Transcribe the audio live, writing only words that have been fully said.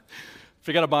If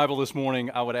you got a Bible this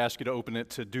morning, I would ask you to open it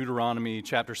to Deuteronomy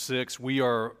chapter 6. We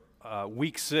are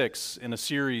week 6 in a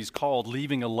series called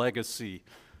Leaving a Legacy.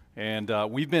 And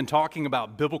we've been talking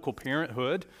about biblical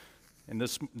parenthood. And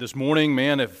this morning,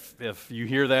 man, if you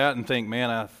hear that and think,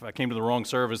 man, I came to the wrong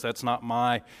service, that's not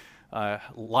my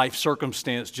life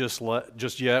circumstance just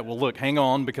yet. Well, look, hang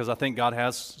on, because I think God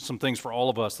has some things for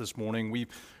all of us this morning.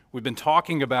 We've been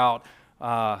talking about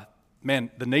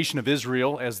the nation of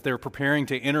Israel, as they're preparing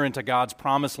to enter into God's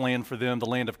promised land for them, the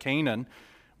land of Canaan.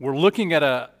 We're looking at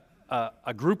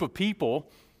a group of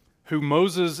people who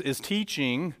Moses is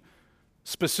teaching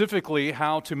specifically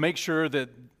how to make sure that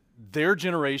their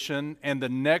generation and the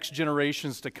next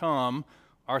generations to come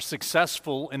are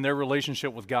successful in their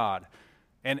relationship with God.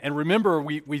 And remember,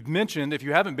 we've mentioned, if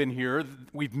you haven't been here,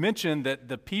 we've mentioned that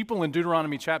the people in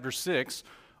Deuteronomy chapter 6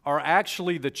 are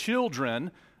actually the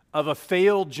children of a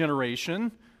failed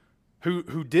generation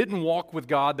who didn't walk with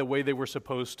God the way they were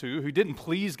supposed to, who didn't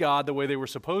please God the way they were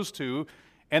supposed to,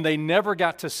 and they never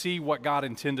got to see what God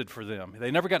intended for them. They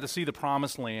never got to see the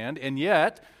promised land, and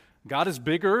yet God is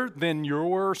bigger than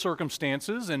your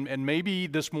circumstances, and maybe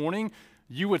this morning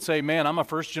you would say, man, I'm a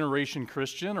first-generation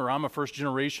Christian, or I'm a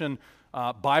first-generation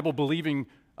Bible-believing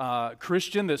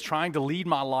Christian that's trying to lead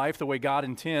my life the way God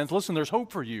intends. Listen, there's hope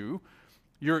for you.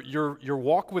 Your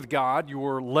walk with God,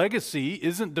 your legacy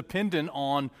isn't dependent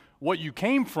on what you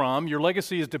came from. Your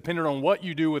legacy is dependent on what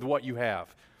you do with what you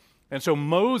have. And so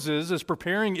Moses is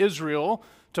preparing Israel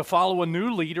to follow a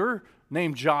new leader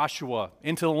named Joshua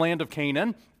into the land of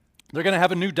Canaan. They're going to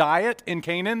have a new diet in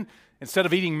Canaan. Instead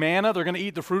of eating manna, they're going to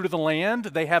eat the fruit of the land.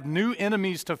 They have new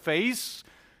enemies to face,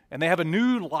 and they have a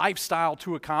new lifestyle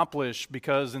to accomplish,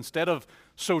 because instead of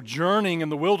sojourning in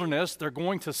the wilderness, they're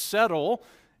going to settle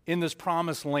in this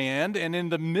promised land. And in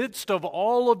the midst of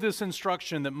all of this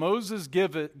instruction that Moses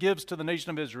gives to the nation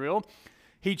of Israel,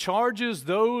 he charges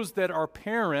those that are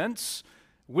parents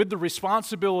with the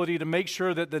responsibility to make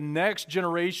sure that the next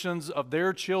generations of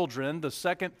their children, the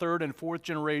second, third, and fourth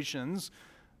generations,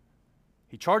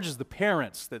 he charges the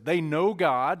parents that they know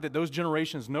God, that those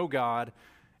generations know God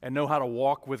and know how to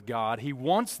walk with God. He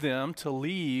wants them to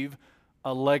leave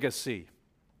a legacy.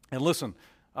 And listen,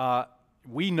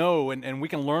 we know, and we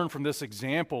can learn from this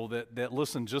example that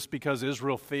listen, just because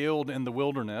Israel failed in the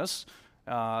wilderness,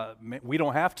 we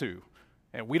don't have to.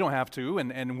 And we don't have to,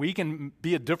 and we can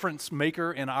be a difference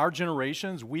maker in our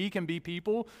generations. We can be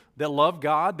people that love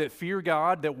God, that fear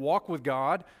God, that walk with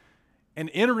God,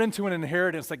 and enter into an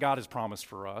inheritance that God has promised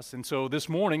for us. And so this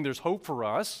morning, there's hope for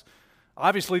us.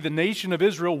 Obviously, the nation of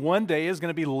Israel one day is going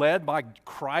to be led by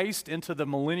Christ into the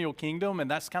millennial kingdom,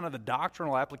 and that's kind of the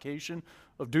doctrinal application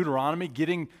of Deuteronomy,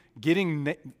 getting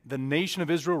the nation of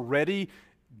Israel ready,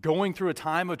 going through a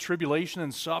time of tribulation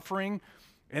and suffering.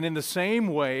 And in the same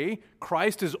way,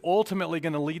 Christ is ultimately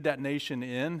going to lead that nation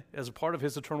in as a part of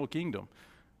his eternal kingdom.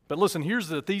 But listen, here's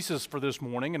the thesis for this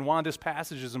morning, and why this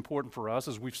passage is important for us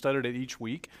as we've studied it each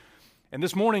week. And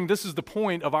this morning, this is the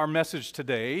point of our message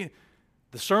today.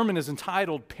 The sermon is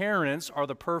entitled, Parents Are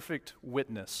the Perfect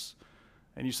Witness.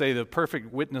 And you say, the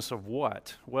perfect witness of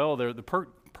what? Well, they're the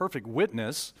perfect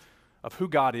witness of who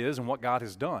God is and what God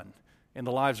has done in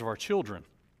the lives of our children.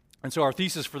 And so our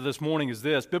thesis for this morning is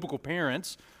this: biblical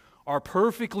parents are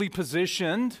perfectly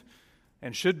positioned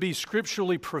and should be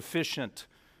scripturally proficient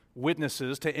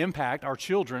witnesses to impact our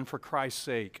children for Christ's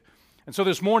sake. And so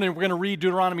this morning, we're going to read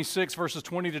Deuteronomy 6, verses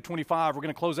 20 to 25. We're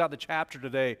going to close out the chapter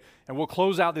today, and we'll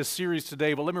close out this series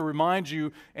today. But let me remind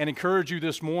you and encourage you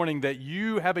this morning that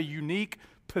you have a unique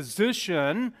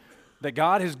position that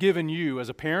God has given you as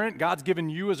a parent, God's given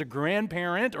you as a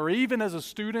grandparent, or even as a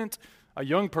student, a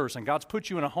young person. God's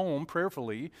put you in a home,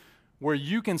 prayerfully, where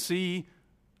you can see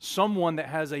someone that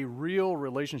has a real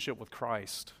relationship with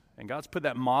Christ. And God's put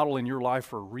that model in your life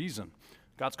for a reason.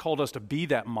 God's called us to be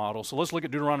that model. So let's look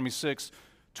at Deuteronomy 6,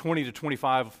 20 to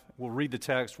 25. We'll read the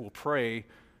text, we'll pray,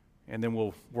 and then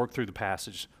we'll work through the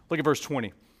passage. Look at verse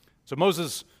 20. So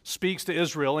Moses speaks to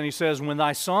Israel, and he says, "When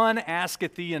thy son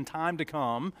asketh thee in time to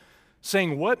come,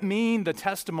 saying, What mean the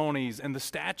testimonies and the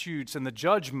statutes and the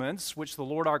judgments which the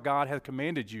Lord our God hath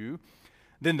commanded you?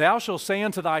 Then thou shalt say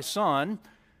unto thy son,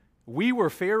 We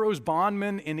were Pharaoh's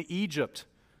bondmen in Egypt,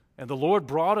 and the Lord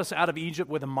brought us out of Egypt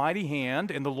with a mighty hand,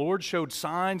 and the Lord showed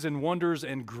signs and wonders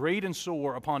and great and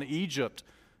sore upon Egypt,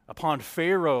 upon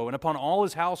Pharaoh, and upon all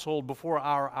his household before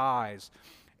our eyes.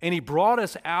 And he brought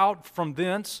us out from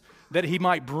thence, that he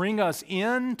might bring us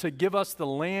in to give us the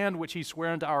land which he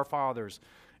sware unto our fathers.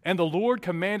 And the Lord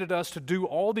commanded us to do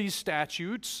all these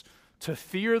statutes, to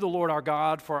fear the Lord our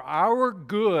God for our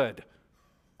good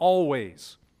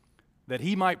always, that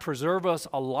he might preserve us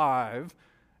alive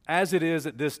as it is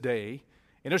at this day.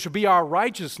 And it shall be our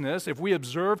righteousness if we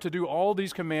observe to do all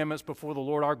these commandments before the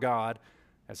Lord our God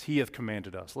as he hath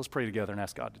commanded us. Let's pray together and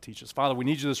ask God to teach us. Father, we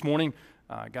need you this morning.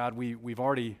 God, we've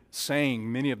already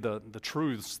sang many of the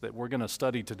truths that we're going to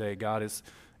study today. God,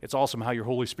 it's awesome how your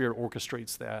Holy Spirit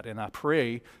orchestrates that. And I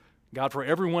pray, God, for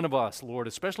every one of us, Lord,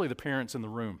 especially the parents in the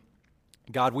room.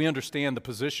 God, we understand the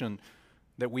position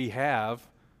that we have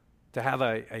to have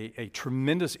a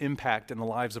tremendous impact in the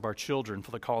lives of our children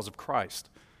for the cause of Christ.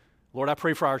 Lord, I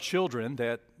pray for our children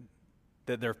that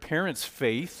their parents'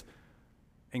 faith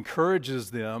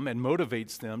encourages them and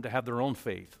motivates them to have their own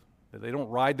faith, that they don't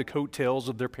ride the coattails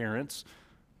of their parents,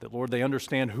 that, Lord, they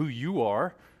understand who you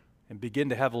are and begin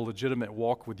to have a legitimate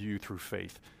walk with you through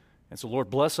faith. And so, Lord,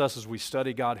 bless us as we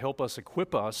study. God, help us,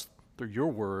 equip us through your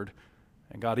word,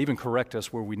 and God, even correct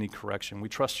us where we need correction. We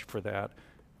trust you for that,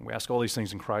 and we ask all these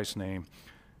things in Christ's name.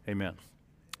 Amen.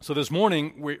 So this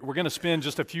morning, we're going to spend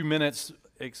just a few minutes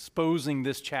exposing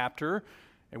this chapter.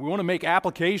 And we want to make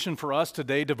application for us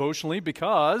today devotionally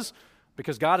because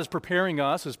God is preparing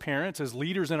us as parents, as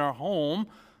leaders in our home,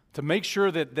 to make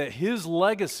sure that his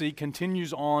legacy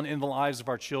continues on in the lives of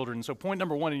our children. So point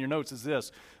number one in your notes is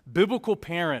this: biblical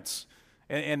parents.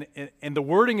 And the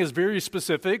wording is very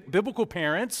specific. Biblical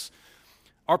parents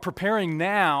are preparing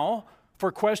now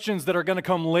for questions that are going to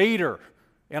come later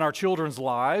in our children's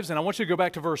lives. And I want you to go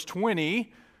back to verse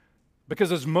 20,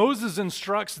 because as Moses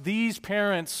instructs these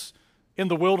parents in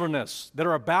the wilderness that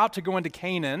are about to go into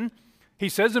Canaan, he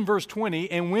says in verse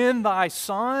 20, "And when thy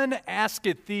son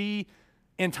asketh thee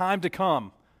in time to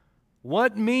come,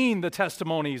 what mean the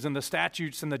testimonies and the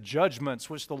statutes and the judgments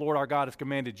which the Lord our God hath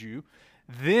commanded you,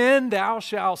 then thou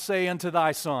shalt say unto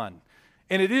thy son."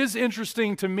 And it is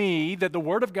interesting to me that the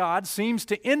Word of God seems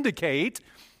to indicate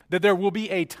that there will be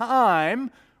a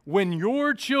time when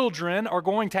your children are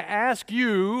going to ask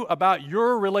you about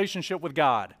your relationship with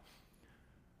God.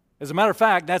 As a matter of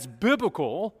fact, that's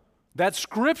biblical, that's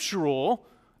scriptural.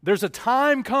 There's a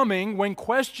time coming when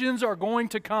questions are going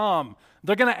to come.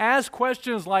 They're going to ask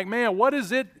questions like, man, what is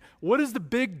the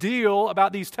big deal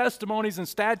about these testimonies and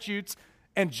statutes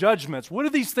and judgments? What do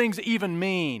these things even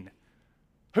mean?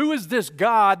 Who is this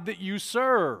God that you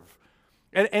serve?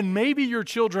 And maybe your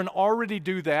children already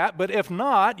do that, but if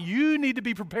not, you need to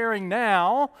be preparing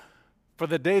now for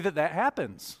the day that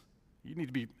happens. You need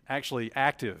to be actually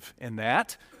active in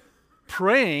that,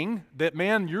 praying that,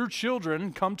 man, your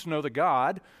children come to know the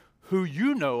God who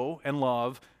you know and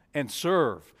love and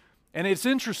serve. And it's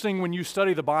interesting when you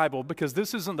study the Bible, because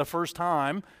this isn't the first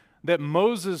time that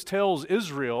Moses tells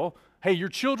Israel, hey, your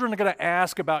children are going to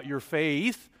ask about your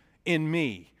faith in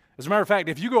me. As a matter of fact,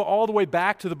 if you go all the way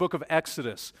back to the book of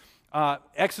Exodus,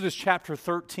 Exodus chapter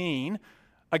 13,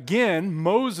 again,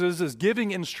 Moses is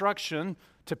giving instruction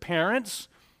to parents.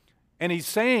 And he's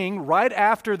saying right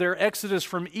after their exodus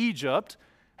from Egypt,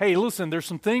 hey, listen, there's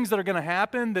some things that are going to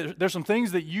happen. There's some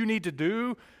things that you need to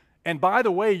do. And by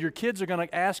the way, your kids are going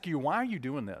to ask you, why are you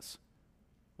doing this?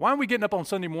 Why aren't we getting up on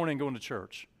Sunday morning and going to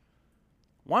church?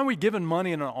 Why aren't we giving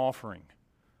money in an offering?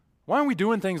 Why aren't we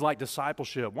doing things like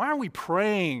discipleship? Why aren't we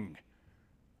praying?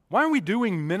 Why aren't we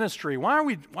doing ministry? Why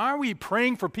are we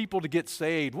praying for people to get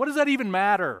saved? What does that even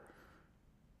matter?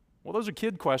 Well, those are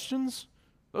kid questions.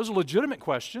 Those are legitimate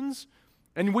questions,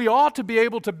 and we ought to be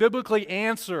able to biblically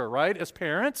answer, right, as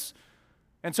parents.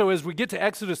 And so as we get to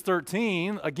Exodus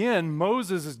 13, again,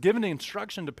 Moses is giving the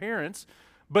instruction to parents,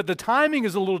 but the timing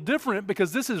is a little different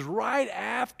because this is right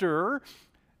after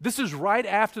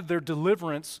their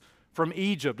deliverance from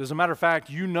Egypt. As a matter of fact,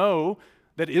 you know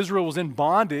that Israel was in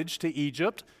bondage to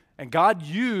Egypt, and God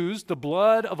used the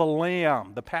blood of a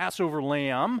lamb, the Passover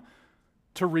lamb,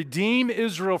 to redeem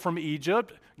Israel from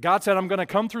Egypt. God said, I'm going to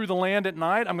come through the land at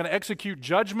night. I'm going to execute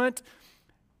judgment.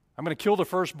 I'm going to kill the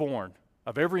firstborn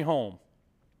of every home.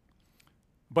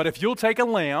 But if you'll take a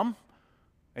lamb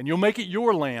and you'll make it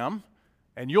your lamb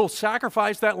and you'll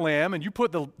sacrifice that lamb and you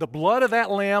put the blood of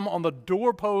that lamb on the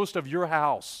doorpost of your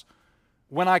house,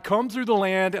 when I come through the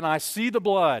land and I see the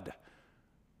blood,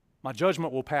 my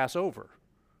judgment will pass over.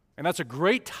 And that's a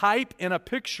great type and a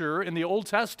picture in the Old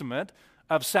Testament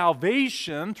of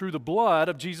salvation through the blood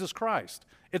of Jesus Christ.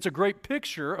 It's a great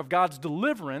picture of God's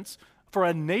deliverance for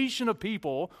a nation of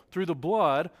people through the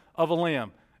blood of a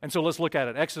lamb. And so let's look at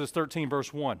it. Exodus 13,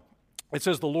 verse 1. It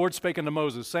says, the Lord spake unto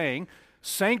Moses, saying,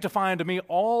 sanctify unto me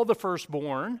all the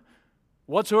firstborn,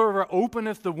 whatsoever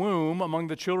openeth the womb among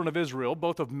the children of Israel,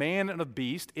 both of man and of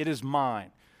beast, it is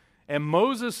mine. And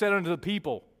Moses said unto the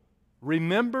people,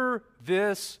 remember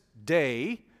this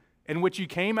day in which you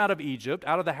came out of Egypt,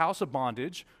 out of the house of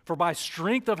bondage, for by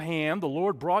strength of hand the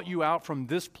Lord brought you out from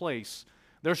this place.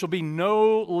 There shall be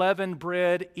no leavened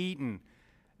bread eaten.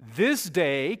 This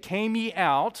day came ye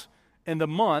out in the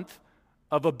month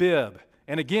of Abib.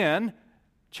 And again,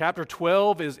 chapter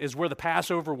 12 is where the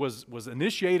Passover was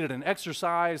initiated and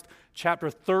exercised.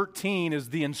 Chapter 13 is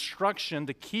the instruction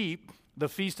to keep the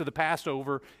feast of the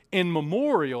Passover in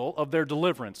memorial of their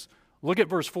deliverance. Look at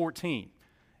verse 14.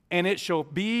 And it shall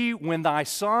be when thy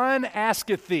son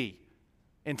asketh thee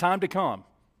in time to come,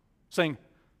 saying,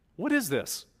 what is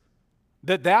this?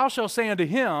 That thou shalt say unto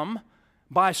him,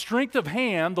 by strength of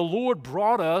hand the Lord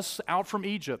brought us out from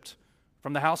Egypt,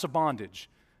 from the house of bondage.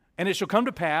 And it shall come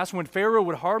to pass, when Pharaoh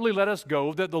would hardly let us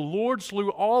go, that the Lord slew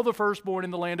all the firstborn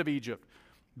in the land of Egypt,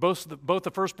 both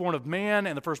the firstborn of man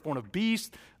and the firstborn of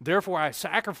beast. Therefore I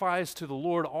sacrifice to the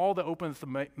Lord all that openeth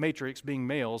the matrix, being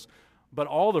males, but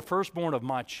all the firstborn of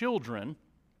my children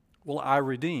will I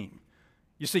redeem.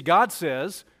 You see, God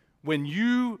says, when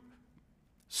you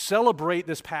celebrate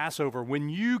this Passover, when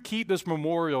you keep this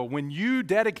memorial, when you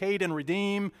dedicate and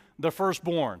redeem the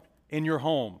firstborn in your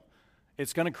home,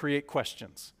 it's going to create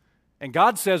questions. And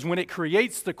God says when it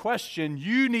creates the question,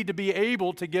 you need to be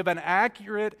able to give an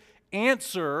accurate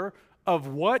answer of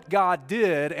what God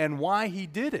did and why He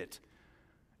did it.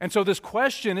 And so this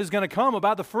question is going to come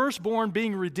about the firstborn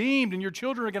being redeemed, and your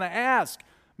children are going to ask,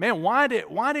 man, why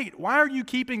are you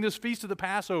keeping this feast of the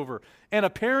Passover? And a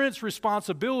parent's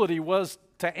responsibility was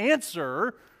to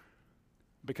answer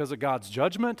because of God's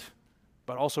judgment,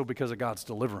 but also because of God's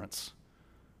deliverance.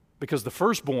 Because the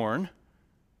firstborn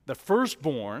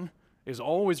is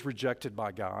always rejected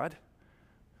by God,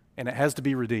 and it has to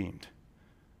be redeemed.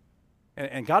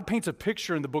 And God paints a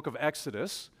picture in the book of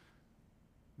Exodus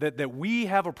that we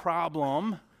have a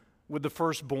problem with the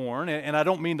firstborn, and I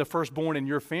don't mean the firstborn in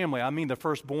your family, I mean the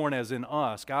firstborn as in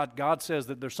us. God says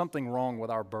that there's something wrong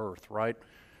with our birth, right?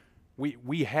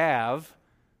 We have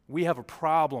a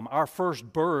problem. Our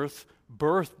first birth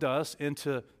birthed us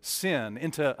into sin,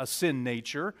 into a sin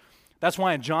nature. That's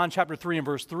why in John chapter 3 and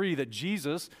verse 3 that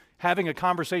Jesus, having a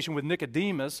conversation with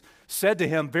Nicodemus, said to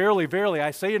him, verily, verily,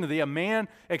 I say unto thee,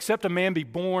 except a man be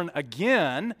born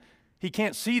again, he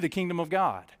can't see the kingdom of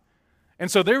God.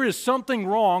 And so there is something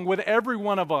wrong with every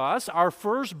one of us. Our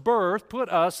first birth put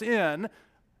us in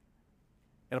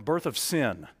a birth of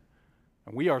sin.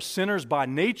 And we are sinners by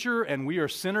nature, and we are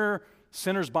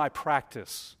sinners by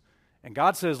practice. And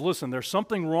God says, listen, there's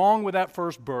something wrong with that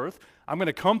first birth. I'm going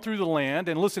to come through the land,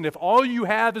 and listen, if all you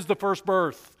have is the first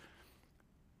birth,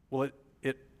 well,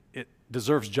 it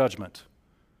deserves judgment.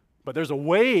 But there's a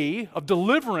way of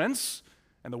deliverance,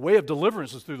 and the way of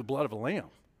deliverance is through the blood of a lamb.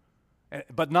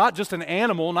 But not just an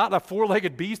animal, not a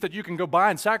four-legged beast that you can go buy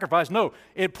and sacrifice. No,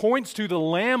 it points to the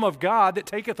Lamb of God that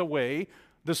taketh away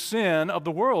the sin of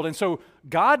the world. And so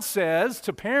God says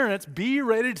to parents, be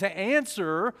ready to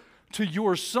answer to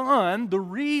your son the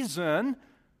reason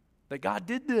that God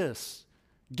did this.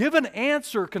 Give an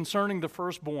answer concerning the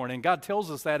firstborn. And God tells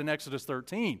us that in Exodus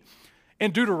 13.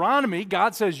 In Deuteronomy,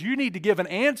 God says you need to give an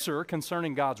answer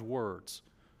concerning God's words.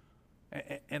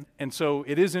 And so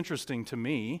it is interesting to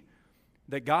me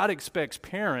that God expects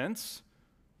parents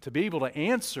to be able to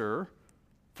answer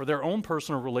for their own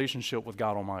personal relationship with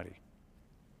God Almighty.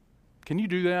 Can you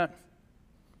do that?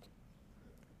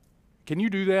 Can you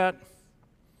do that?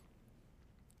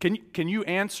 Can you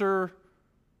answer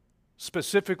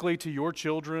specifically to your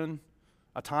children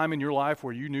a time in your life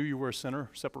where you knew you were a sinner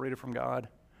separated from God?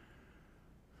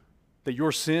 That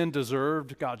your sin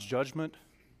deserved God's judgment,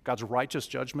 God's righteous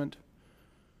judgment?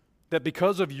 That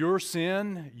because of your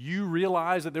sin, you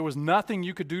realized that there was nothing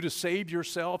you could do to save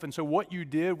yourself, and so what you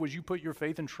did was you put your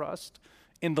faith and trust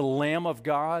in the Lamb of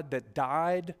God that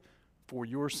died for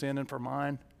your sin and for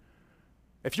mine?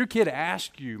 If your kid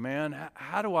asks you, man,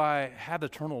 how do I have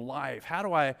eternal life? How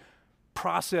do I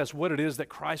process what it is that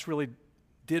Christ really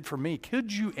did for me?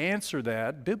 Could you answer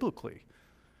that biblically?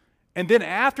 And then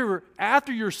after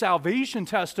your salvation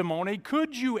testimony,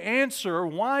 could you answer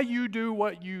why you do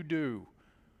what you do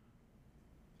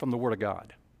from the Word of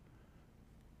God?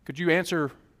 Could you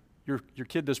answer your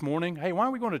kid this morning, hey, why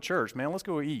are we going to church, man? Let's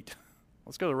go eat.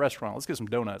 Let's go to the restaurant. Let's get some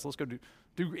donuts. Let's go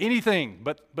do anything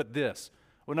but this.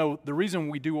 Well, no, the reason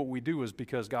we do what we do is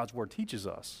because God's Word teaches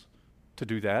us to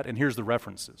do that, and here's the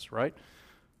references, right?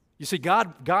 You see,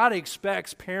 God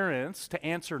expects parents to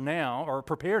answer now or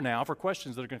prepare now for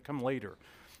questions that are going to come later.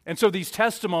 And so these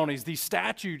testimonies, these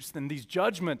statutes, and these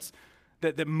judgments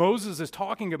that Moses is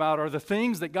talking about are the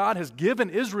things that God has given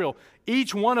Israel.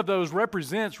 Each one of those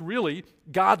represents really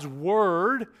God's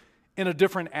Word in a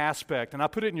different aspect. And I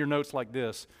put it in your notes like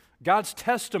this. God's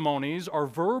testimonies are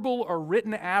verbal or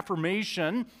written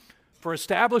affirmation for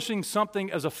establishing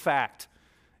something as a fact.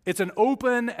 It's an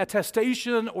open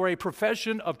attestation or a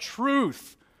profession of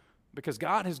truth Because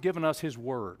God has given us His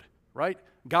Word, right?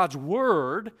 God's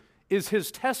Word is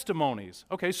His testimonies.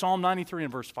 Okay, Psalm 93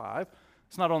 and verse 5.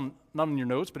 It's not on your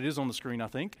notes, but it is on the screen, I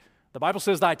think. The Bible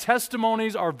says, thy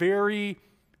testimonies are very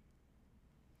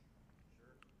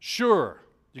sure.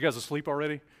 You guys asleep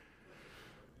already?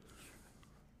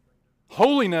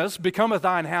 Holiness becometh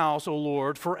thine house, O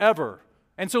Lord, forever.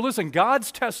 And so listen,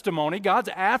 God's testimony, God's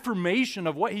affirmation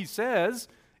of what He says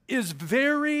is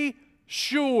very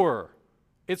sure.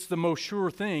 It's the most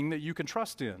sure thing that you can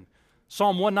trust in.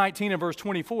 Psalm 119 and verse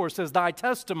 24 says, thy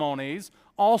testimonies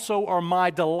also are my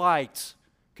delight.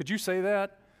 Could you say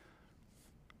that?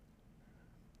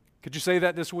 Could you say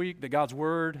that this week, that God's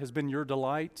Word has been your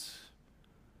delight?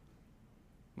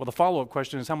 Well, the follow-up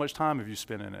question is, how much time have you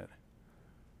spent in it?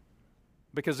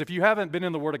 Because if you haven't been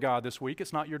in the Word of God this week,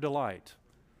 it's not your delight.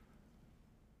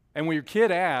 And when your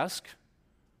kid asks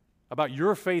about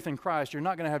your faith in Christ, you're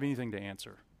not going to have anything to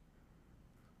answer.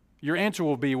 Your answer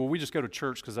will be, well, we just go to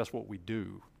church because that's what we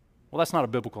do. Well, that's not a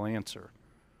biblical answer.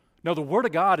 No, the Word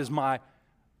of God is my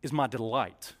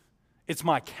delight. It's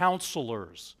my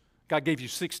counselors. God gave you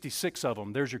 66 of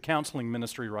them. There's your counseling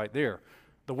ministry right there.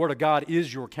 The Word of God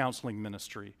is your counseling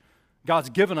ministry. God's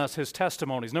given us His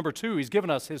testimonies. Number 2, He's given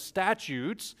us His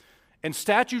statutes. And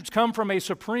statutes come from a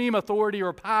supreme authority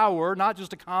or power, not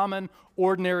just a common,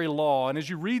 ordinary law. And as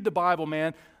you read the Bible,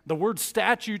 man, the word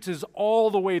statutes is all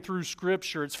the way through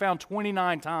Scripture. It's found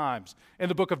 29 times in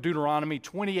the book of Deuteronomy,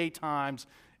 28 times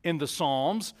in the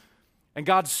Psalms. And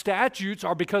God's statutes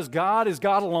are because God is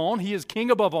God alone. He is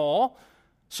king above all.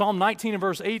 Psalm 19 and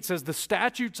verse 8 says, the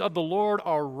statutes of the Lord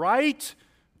are right,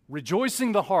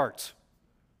 rejoicing the heart.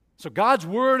 So God's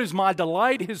word is my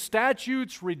delight. His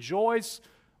statutes rejoice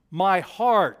my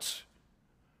heart.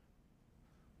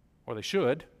 Or they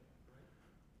should.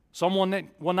 Psalm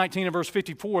 119 and verse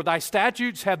 54, thy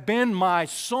statutes have been my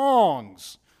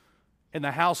songs in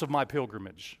the house of my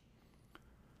pilgrimage.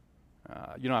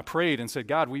 I prayed and said,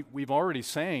 God, we've already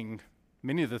sang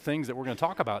many of the things that we're going to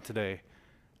talk about today.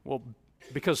 Well,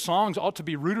 because songs ought to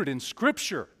be rooted in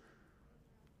Scripture.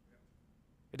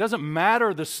 It doesn't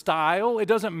matter the style. It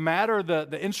doesn't matter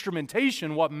the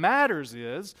instrumentation. What matters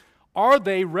is, are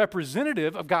they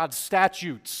representative of God's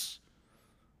statutes?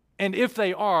 And if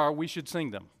they are, we should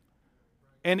sing them.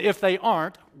 And if they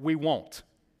aren't, we won't.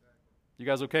 You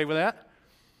guys okay with that?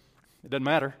 It doesn't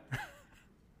matter.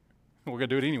 We're going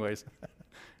to do it anyways.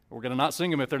 We're going to not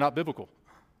sing them if they're not biblical.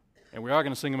 And we are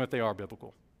going to sing them if they are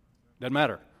biblical. Doesn't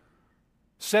matter.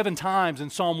 7 times in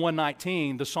Psalm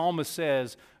 119, the psalmist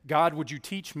says, God, would you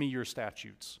teach me your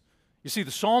statutes? You see,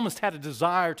 the psalmist had a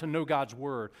desire to know God's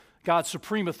word, God's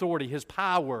supreme authority, His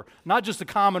power, not just the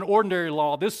common, ordinary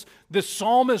law. This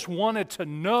psalmist wanted to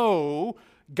know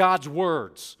God's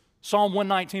words. Psalm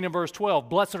 119 and verse 12,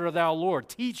 blessed art thou, Lord,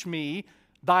 teach me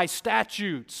thy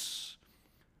statutes.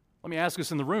 Let me ask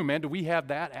us in the room, man, do we have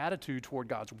that attitude toward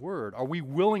God's word? Are we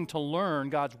willing to learn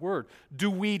God's word?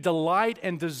 Do we delight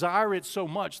and desire it so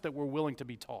much that we're willing to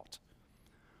be taught?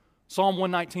 Psalm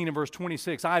 119 and verse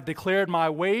 26, I have declared my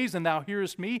ways, and thou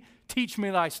hearest me. Teach me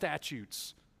thy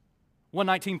statutes.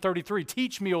 119:33,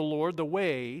 teach me, O Lord, the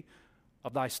way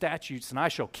of thy statutes, and I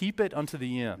shall keep it unto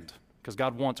the end, because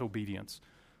God wants obedience.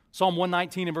 Psalm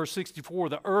 119 and verse 64,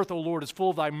 the earth, O Lord, is full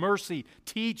of thy mercy.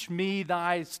 Teach me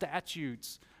thy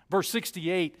statutes. Verse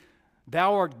 68,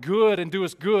 thou art good and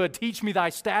doest good. Teach me thy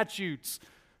statutes.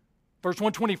 Verse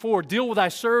 124, deal with thy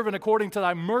servant according to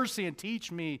thy mercy and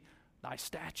teach me thy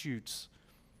statutes.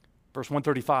 Verse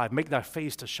 135, make thy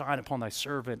face to shine upon thy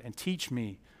servant and teach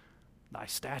me thy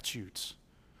statutes.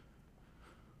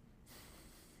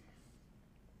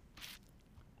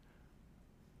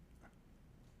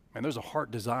 Man, there's a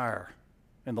heart desire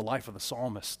in the life of the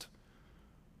psalmist.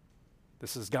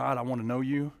 This is, God, I want to know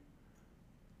you,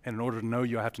 and in order to know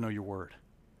you, I have to know your word.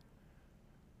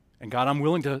 And God, I'm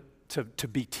willing to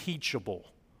be teachable.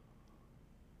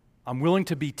 I'm willing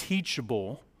to be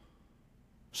teachable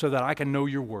so that I can know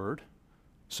your word,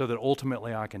 so that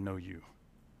ultimately I can know you.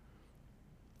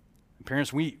 And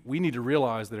parents, we need to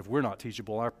realize that if we're not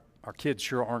teachable, our kids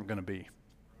sure aren't going to be.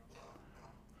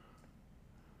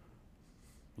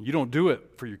 You don't do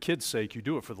it for your kids' sake, you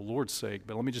do it for the Lord's sake.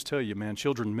 But let me just tell you, man,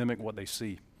 children mimic what they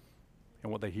see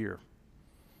and what they hear.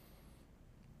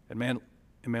 And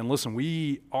man, listen,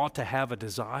 we ought to have a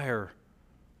desire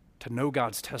to know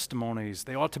God's testimonies.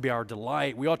 They ought to be our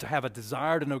delight. We ought to have a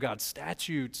desire to know God's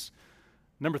statutes.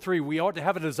 Number 3, we ought to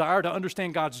have a desire to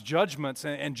understand God's judgments.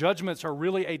 And judgments are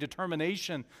really a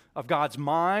determination of God's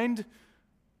mind,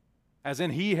 as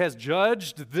in He has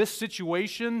judged this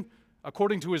situation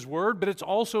according to His word, but it's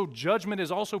also judgment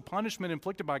is also punishment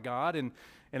inflicted by God. And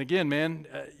And again, man,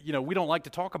 we don't like to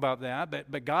talk about that,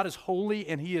 but God is holy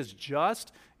and he is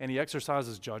just and he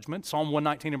exercises judgment. Psalm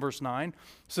 119 and verse 9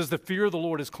 says, the fear of the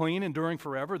Lord is clean, enduring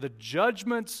forever. The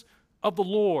judgments of the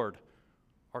Lord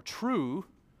are true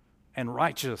and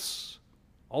righteous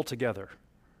altogether.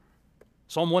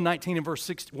 Psalm 119 and verse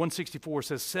 164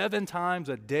 says, 7 times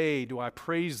a day do I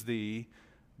praise thee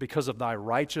because of thy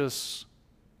righteous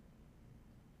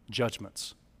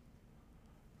judgments.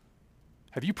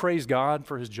 Have you praised God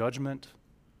for his judgment?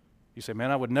 You say,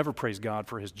 man, I would never praise God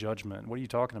for his judgment. What are you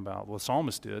talking about? Well, the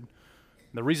psalmist did. And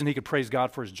the reason he could praise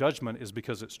God for his judgment is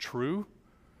because it's true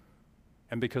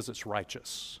and because it's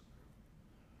righteous.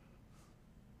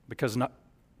 Because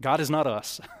God is not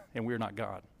us, and we're not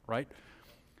God, right?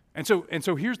 And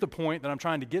so here's the point that I'm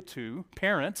trying to get to.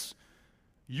 Parents,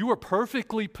 you are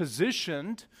perfectly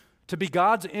positioned to be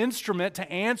God's instrument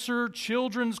to answer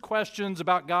children's questions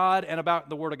about God and about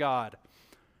the Word of God.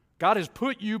 God has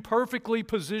put you perfectly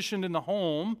positioned in the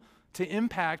home to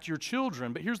impact your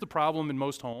children. But here's the problem in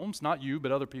most homes, not you,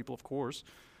 but other people, of course.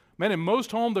 Man, in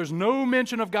most homes, there's no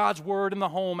mention of God's Word in the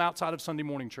home outside of Sunday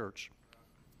morning church.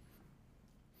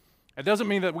 It doesn't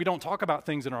mean that we don't talk about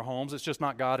things in our homes. It's just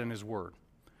not God and his Word.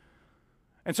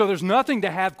 And so there's nothing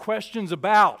to have questions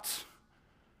about.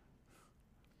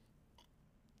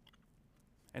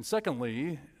 And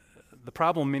secondly, the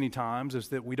problem many times is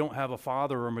that we don't have a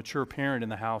father or a mature parent in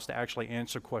the house to actually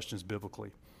answer questions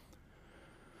biblically.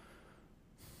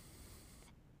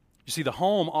 You see, the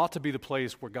home ought to be the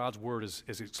place where God's Word is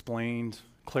explained,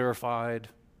 clarified,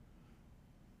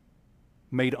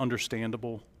 made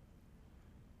understandable.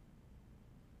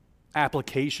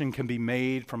 Application can be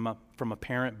made from a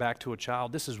parent back to a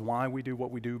child. This is why we do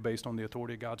what we do based on the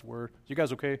authority of God's Word. You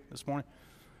guys okay this morning?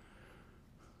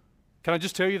 Can I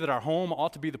just tell you that our home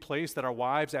ought to be the place that our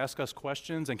wives ask us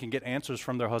questions and can get answers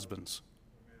from their husbands?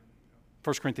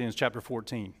 1 Corinthians chapter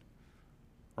 14,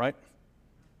 right?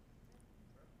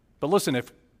 But listen,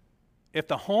 if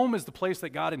the home is the place that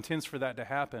God intends for that to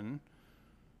happen,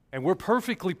 and we're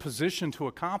perfectly positioned to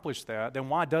accomplish that, then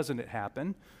why doesn't it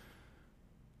happen?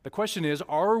 The question is,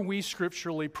 are we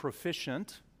scripturally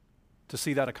proficient to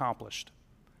see that accomplished?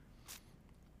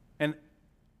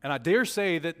 And I dare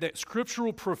say that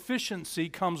scriptural proficiency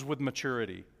comes with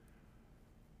maturity.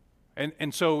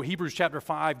 And so Hebrews chapter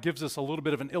 5 gives us a little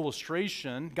bit of an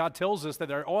illustration. God tells us that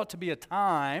there ought to be a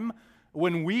time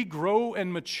when we grow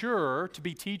and mature to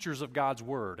be teachers of God's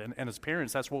Word. And as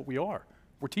parents, that's what we are.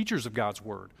 We're teachers of God's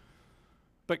Word.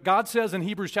 But God says in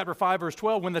Hebrews chapter 5, verse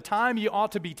 12, when the time you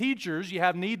ought to be teachers, you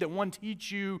have need that one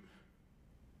teach you,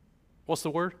 what's the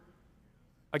word?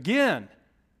 Again,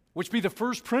 which be the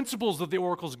first principles of the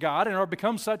oracles of God, and are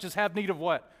become such as have need of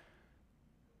what?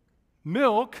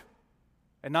 Milk,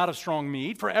 and not of strong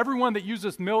meat. For everyone that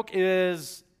uses milk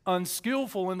is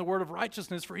unskillful in the word of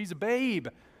righteousness, for he's a babe.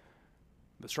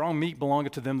 The strong meat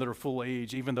belongeth to them that are full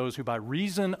age, even those who by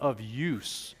reason of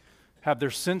use have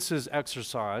their senses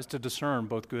exercised to discern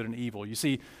both good and evil. You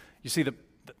see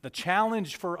the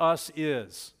challenge for us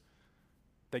is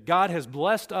that God has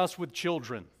blessed us with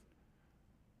children.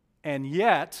 And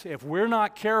yet, if we're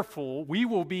not careful, we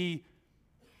will be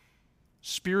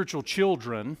spiritual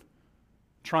children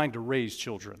trying to raise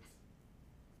children.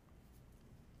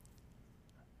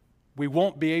 We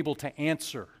won't be able to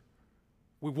answer.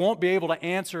 We won't be able to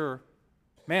answer,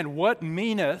 man, what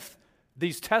meaneth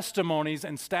these testimonies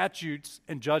and statutes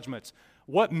and judgments?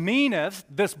 What meaneth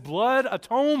this blood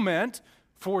atonement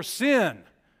for sin?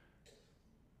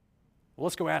 Well,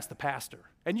 let's go ask the pastor.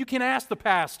 And you can ask the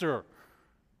pastor.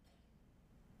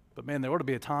 But man, there ought to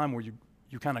be a time where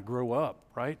you kind of grow up,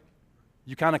 right?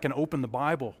 You kind of can open the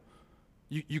Bible.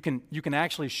 You can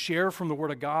actually share from the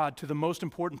Word of God to the most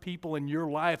important people in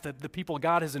your life, that the people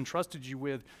God has entrusted you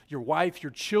with, your wife,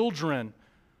 your children.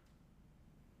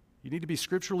 You need to be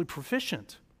scripturally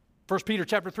proficient. 1 Peter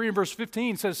chapter 3 and verse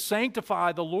 15 says,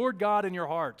 sanctify the Lord God in your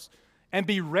hearts, and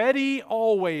be ready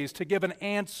always to give an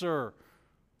answer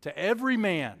to every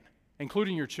man,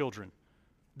 including your children,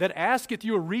 that asketh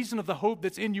you a reason of the hope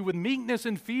that's in you with meekness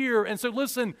and fear. And so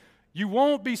listen, you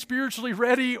won't be spiritually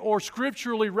ready or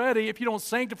scripturally ready if you don't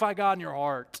sanctify God in your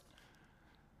heart.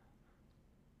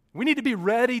 We need to be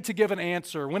ready to give an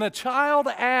answer. When a child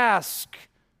asks,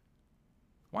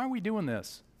 why are we doing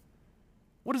this?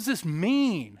 What does this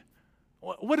mean?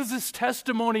 What does this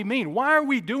testimony mean? Why are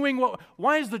we doing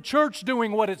why is the church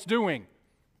doing what it's doing?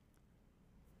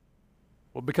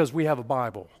 Well, because we have a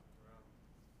Bible.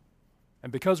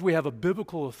 And because we have a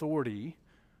biblical authority,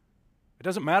 it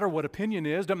doesn't matter what opinion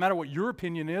is, doesn't matter what your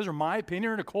opinion is or my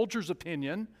opinion or the culture's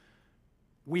opinion.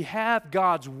 We have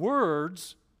God's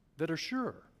words that are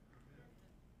sure.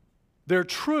 They're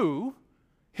true.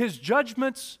 His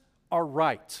judgments are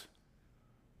right.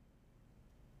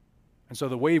 And so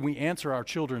the way we answer our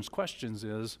children's questions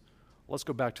is, let's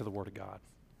go back to the Word of God.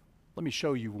 Let me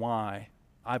show you why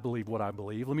I believe what I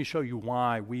believe. Let me show you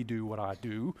why we do what I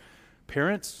do.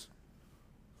 Parents,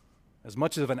 as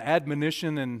much of an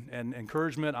admonition and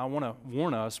encouragement, I want to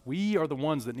warn us, we are the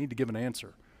ones that need to give an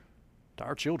answer to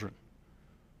our children.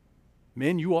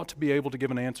 Men, you ought to be able to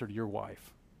give an answer to your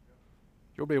wife.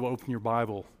 You'll be able to open your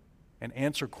Bible and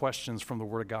answer questions from the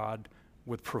Word of God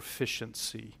with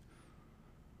proficiency.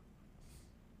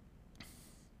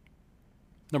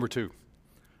 Number 2,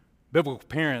 biblical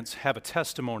parents have a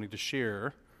testimony to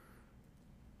share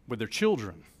with their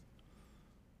children.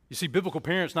 You see, biblical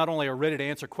parents not only are ready to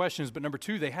answer questions, but number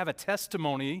 2, they have a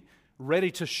testimony ready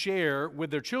to share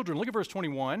with their children. Look at verse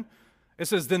 21. It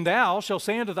says, "Then thou shalt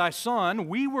say unto thy son,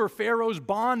 We were Pharaoh's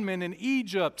bondmen in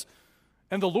Egypt,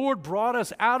 and the Lord brought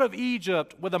us out of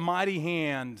Egypt with a mighty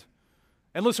hand."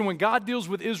 And listen, when God deals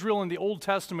with Israel in the Old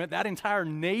Testament, that entire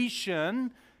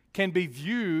nation can be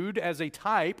viewed as a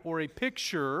type or a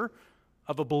picture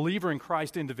of a believer in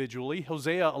Christ individually.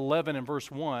 Hosea 11 and verse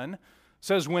 1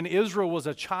 says, "When Israel was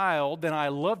a child, then I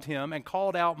loved him and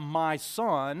called out my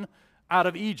son out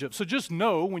of Egypt." So just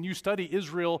know, when you study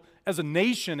Israel as a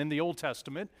nation in the Old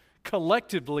Testament,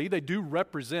 collectively they do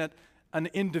represent an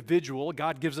individual.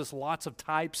 God gives us lots of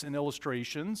types and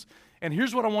illustrations. And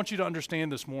here's what I want you to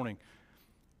understand this morning.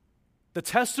 The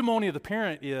testimony of the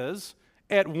parent is,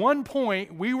 at one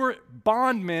point, we were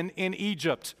bondmen in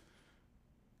Egypt,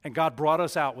 and God brought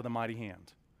us out with a mighty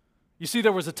hand. You see,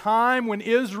 there was a time when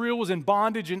Israel was in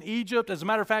bondage in Egypt. As a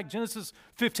matter of fact, Genesis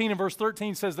 15 and verse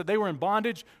 13 says that they were in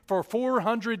bondage for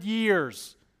 400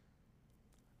 years.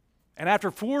 And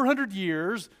after 400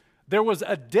 years, there was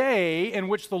a day in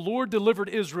which the Lord delivered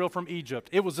Israel from Egypt.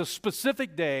 It was a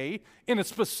specific day, in a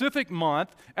specific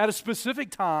month, at a specific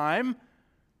time,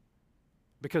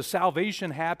 because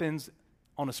salvation happens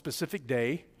on a specific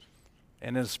day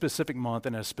and in a specific month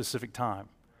and at a specific time.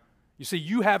 You see,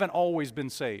 you haven't always been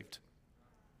saved,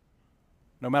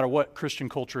 no matter what Christian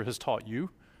culture has taught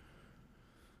you.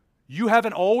 You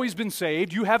haven't always been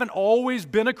saved. You haven't always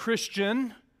been a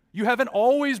Christian. You haven't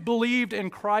always believed in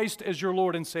Christ as your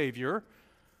Lord and Savior,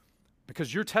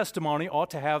 because your testimony ought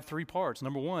to have 3 parts.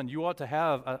 Number 1, you ought to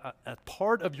have a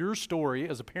part of your story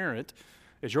as a parent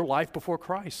is your life before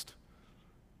Christ.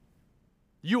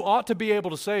 You ought to be able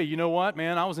to say, you know what,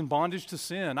 man, I was in bondage to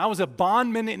sin. I was a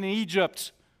bondman in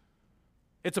Egypt.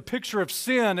 It's a picture of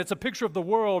sin. It's a picture of the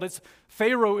world.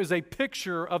 Pharaoh is a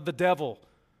picture of the devil.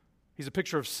 He's a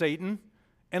picture of Satan.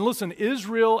 And listen,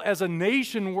 Israel as a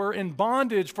nation were in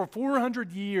bondage for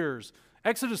 400 years.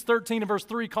 Exodus 13 and verse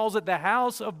 3 calls it the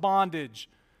house of bondage.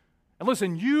 And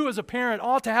listen, you as a parent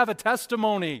ought to have a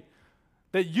testimony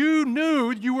that you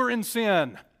knew you were in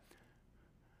sin.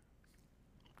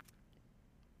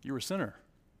 You were a sinner.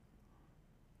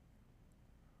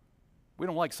 We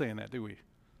don't like saying that, do we?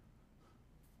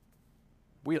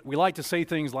 We like to say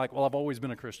things like, well, I've always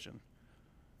been a Christian.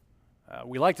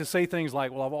 We like to say things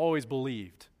like, well, I've always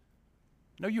believed.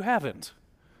 No, you haven't.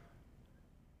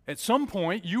 At some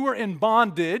point, you were in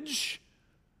bondage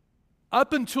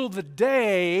up until the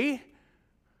day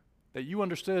that you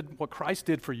understood what Christ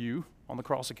did for you on the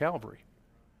cross of Calvary.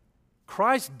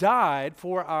 Christ died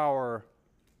for our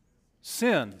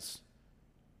sins.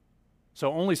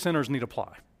 So only sinners need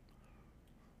apply.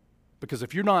 Because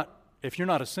if you're not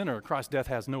a sinner, Christ's death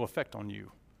has no effect on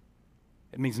you.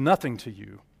 It means nothing to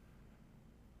you.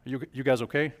 You guys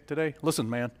okay today? Listen,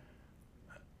 man.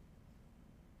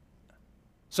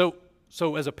 So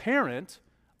as a parent,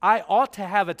 I ought to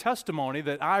have a testimony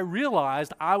that I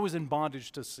realized I was in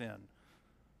bondage to sin.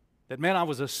 That, man, I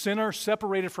was a sinner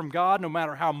separated from God, no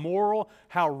matter how moral,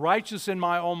 how righteous in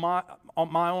my own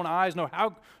eyes, no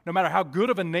matter how good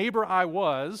of a neighbor I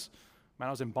was, man,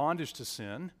 I was in bondage to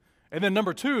sin. And then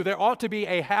number 2, there ought to be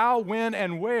a how, when,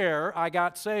 and where I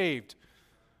got saved.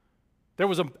 There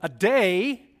was a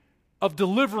day of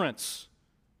deliverance,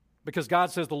 because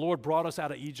God says the Lord brought us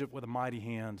out of Egypt with a mighty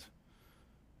hand.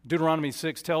 Deuteronomy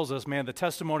 6 tells us, man, the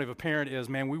testimony of a parent is,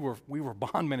 man, we were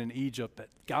bondmen in Egypt, that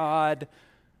God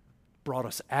brought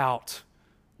us out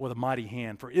with a mighty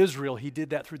hand. For Israel, he did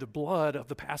that through the blood of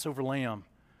the Passover lamb.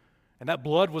 And that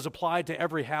blood was applied to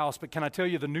every house. But can I tell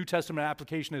you, the New Testament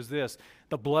application is this: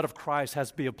 the blood of Christ has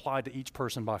to be applied to each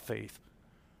person by faith.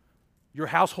 Your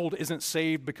household isn't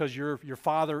saved because your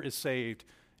father is saved.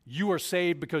 You are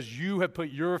saved because you have put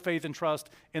your faith and trust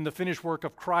in the finished work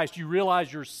of Christ. You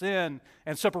realize your sin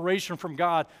and separation from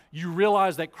God. You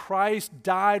realize that Christ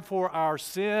died for our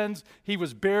sins. He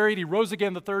was buried. He rose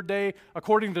again the third day.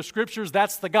 According to the Scriptures,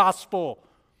 that's the gospel.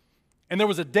 And there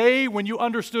was a day when you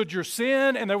understood your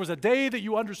sin, and there was a day that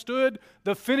you understood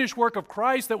the finished work of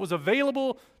Christ that was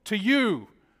available to you.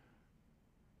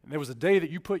 And there was a day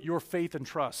that you put your faith and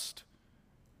trust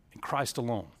in Christ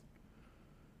alone.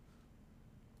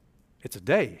 It's a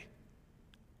day.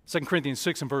 2 Corinthians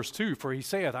 6 and verse 2, for he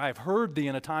saith, I have heard thee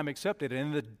in a time accepted, and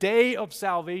in the day of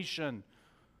salvation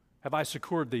have I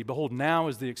succored thee. Behold, now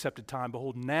is the accepted time.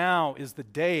 Behold, now is the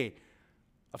day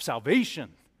of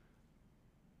salvation.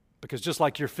 Because just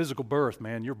like your physical birth,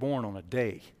 man, you're born on a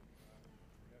day.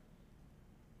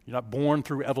 You're not born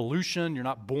through evolution. You're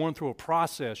not born through a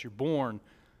process. You're born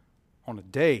on a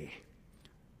day.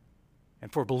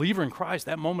 And for a believer in Christ,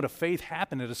 that moment of faith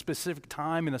happened at a specific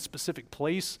time, in a specific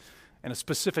place, in a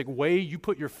specific way. You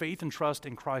put your faith and trust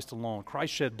in Christ alone.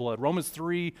 Christ shed blood. Romans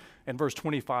 3 and verse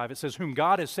 25, it says, whom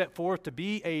God has set forth to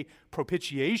be a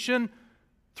propitiation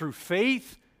through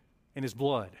faith in his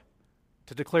blood,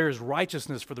 to declare his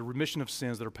righteousness for the remission of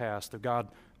sins that are past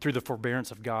through the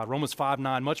forbearance of God. Romans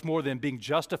 5:9, much more than being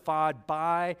justified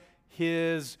by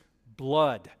his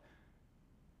blood,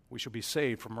 we shall be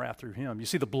saved from wrath through him. You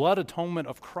see, the blood atonement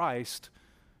of Christ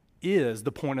is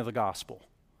the point of the gospel.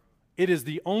 It is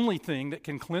the only thing that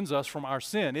can cleanse us from our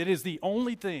sin. It is the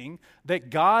only thing that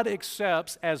God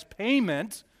accepts as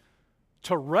payment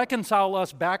to reconcile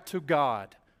us back to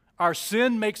God. Our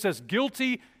sin makes us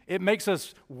guilty. It makes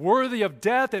us worthy of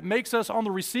death. It makes us on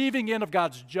the receiving end of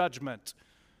God's judgment.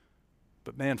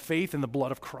 But man, faith in the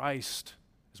blood of Christ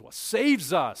is what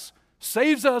saves us.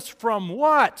 Saves us from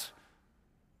what?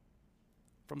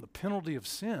 From the penalty of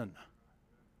sin.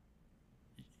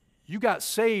 You got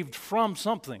saved from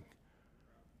something.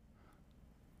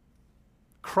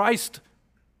 Christ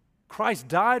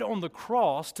died on the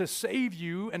cross to save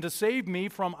you and to save me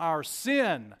from our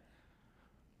sin.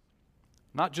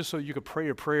 Not just so you could pray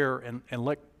a prayer and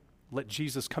let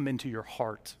Jesus come into your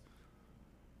heart.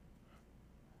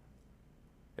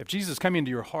 If Jesus came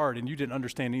into your heart and you didn't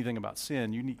understand anything about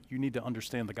sin, you need to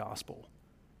understand the gospel.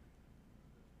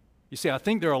 You see, I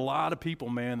think there are a lot of people,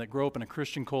 man, that grow up in a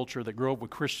Christian culture, that grow up with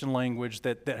Christian language,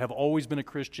 that have always been a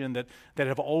Christian, that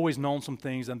have always known some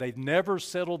things, and they've never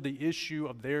settled the issue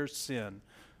of their sin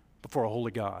before a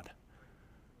holy God.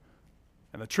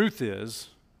 And the truth is,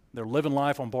 they're living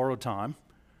life on borrowed time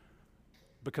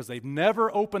because they've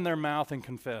never opened their mouth and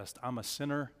confessed, I'm a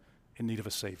sinner in need of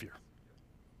a Savior.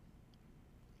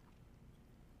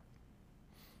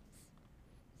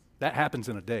 That happens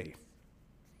in a day.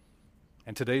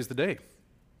 And today's the day.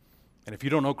 And if you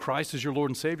don't know Christ as your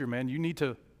Lord and Savior, man, you need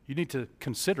to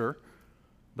consider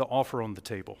the offer on the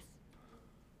table.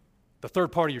 The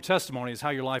third part of your testimony is how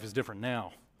your life is different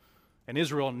now. And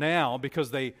Israel now,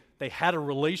 because they had a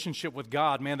relationship with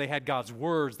God, man, they had God's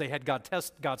words, they had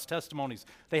God's testimonies,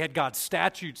 they had God's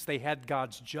statutes, they had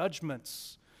God's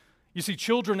judgments. You see,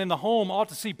 children in the home ought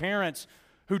to see parents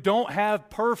who don't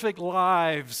have perfect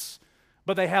lives,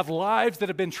 but they have lives that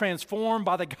have been transformed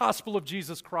by the gospel of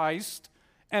Jesus Christ,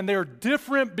 and they're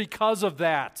different because of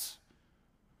that.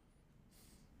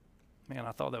 Man,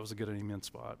 I thought that was a good amen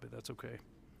spot, but that's okay.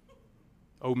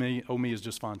 Oh me is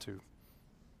just fine too.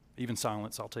 Even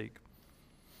silence I'll take.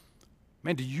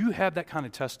 Man, do you have that kind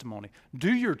of testimony?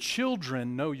 Do your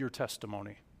children know your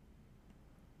testimony?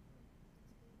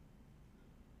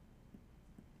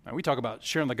 Now, we talk about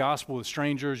sharing the gospel with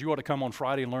strangers. You ought to come on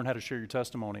Friday and learn how to share your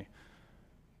testimony.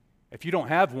 If you don't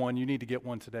have one, you need to get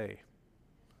one today.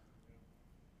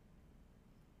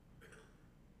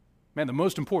 Man, the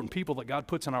most important people that God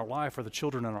puts in our life are the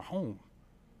children in our home.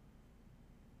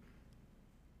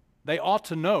 They ought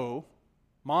to know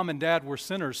mom and dad were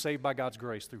sinners saved by God's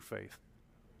grace through faith.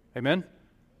 Amen?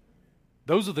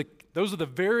 Those are the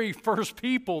very first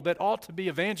people that ought to be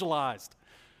evangelized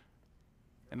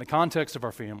in the context of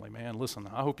our family. Man, listen,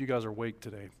 I hope you guys are awake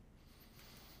today.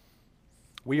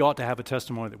 We ought to have a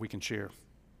testimony that we can share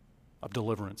of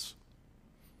deliverance.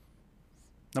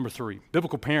 Number 3,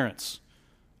 biblical parents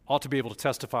ought to be able to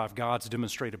testify of God's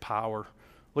demonstrated power.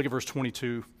 Look at verse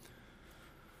 22.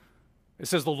 It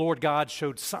says, the Lord God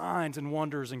showed signs and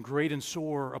wonders and great and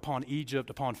sore upon Egypt,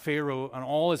 upon Pharaoh, and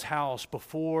all his house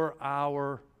before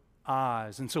our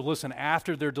eyes. And so listen,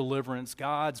 after their deliverance,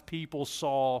 God's people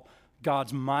saw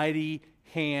God's mighty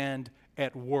hand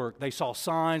at work. They saw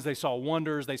signs, they saw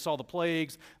wonders, they saw the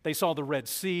plagues, they saw the Red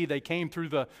Sea, they came through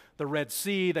the Red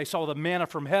Sea, they saw the manna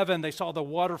from heaven, they saw the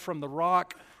water from the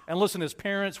rock And listen, as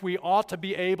parents, we ought to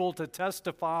be able to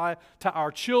testify to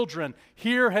our children,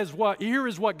 here is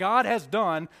what God has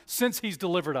done since He's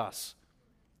delivered us.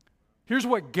 Here's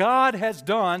what God has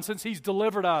done since He's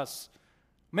delivered us.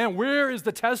 Man, where is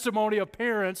the testimony of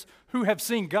parents who have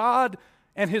seen God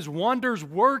and His wonders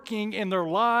working in their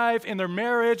life, in their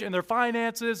marriage, in their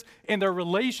finances, in their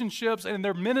relationships, and in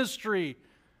their ministry?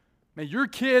 Man, your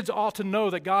kids ought to know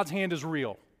that God's hand is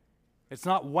real. It's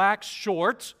not wax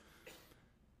short,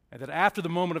 and that after the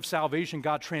moment of salvation,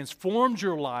 God transforms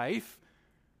your life,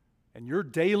 and your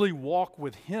daily walk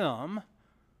with Him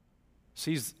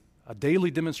sees a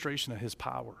daily demonstration of His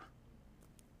power.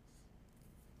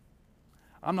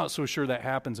 I'm not so sure that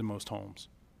happens in most homes.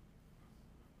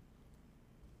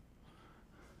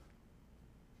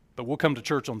 But we'll come to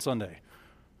church on Sunday.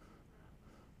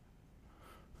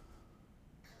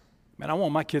 Man, I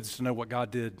want my kids to know what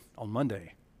God did on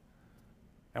Monday,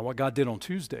 and what God did on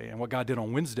Tuesday, and what God did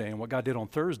on Wednesday, and what God did on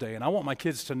Thursday. And I want my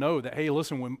kids to know that, hey,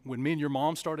 listen, when me and your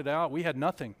mom started out, we had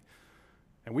nothing,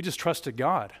 and we just trusted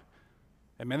God.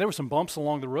 And man, there were some bumps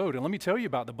along the road, and let me tell you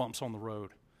about the bumps on the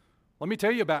road. Let me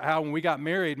tell you about how when we got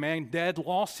married, man, Dad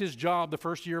lost his job the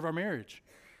first year of our marriage,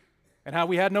 and how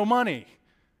we had no money.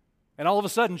 And all of a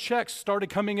sudden, checks started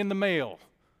coming in the mail,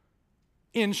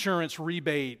 insurance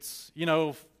rebates,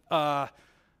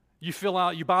 you fill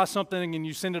out, you buy something and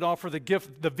you send it off for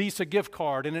the Visa gift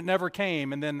card, and it never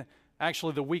came. And then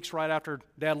actually the weeks right after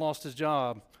Dad lost his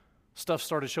job, stuff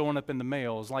started showing up in the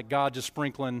mail. It was like God just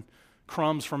sprinkling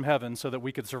crumbs from heaven so that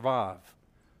we could survive.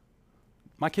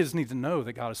 My kids need to know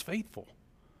that God is faithful.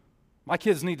 My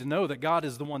kids need to know that God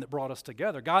is the one that brought us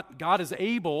together. God is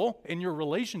able in your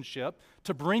relationship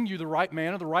to bring you the right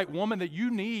man or the right woman that you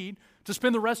need to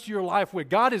spend the rest of your life with.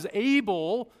 God is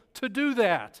able to do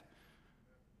that.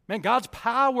 Man, God's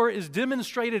power is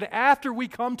demonstrated after we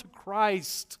come to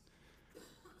Christ.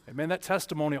 And man, that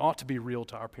testimony ought to be real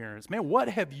to our parents. Man, what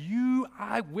have you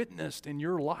eyewitnessed in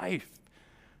your life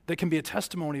that can be a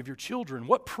testimony of your children?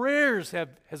 What prayers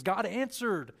has God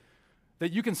answered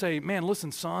that you can say, man,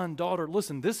 listen, son, daughter,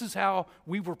 listen, this is how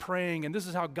we were praying, and this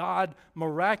is how God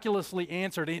miraculously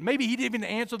answered. Maybe He didn't even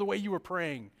answer the way you were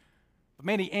praying, but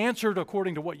man, He answered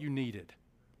according to what you needed.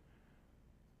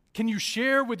 Can you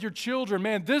share with your children,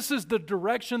 man, this is the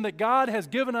direction that God has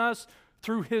given us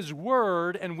through His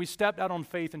Word, and we stepped out on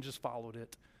faith and just followed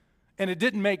it. And it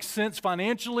didn't make sense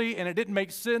financially, and it didn't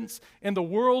make sense in the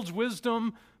world's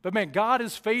wisdom, but man, God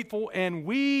is faithful, and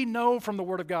we know from the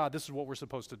Word of God this is what we're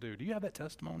supposed to do. Do you have that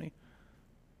testimony?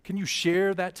 Can you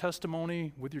share that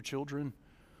testimony with your children?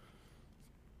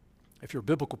 If you're a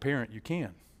biblical parent, you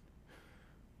can.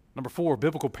 Number 4,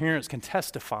 biblical parents can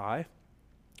testify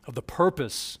of the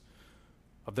purpose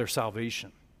of their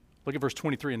salvation. Look at verse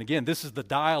 23. And again, this is the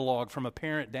dialogue from a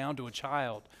parent down to a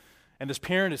child. And this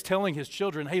parent is telling his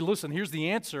children, hey, listen, here's the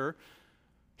answer.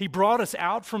 He brought us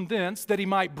out from thence that He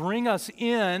might bring us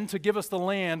in to give us the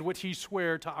land which He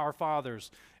sware to our fathers.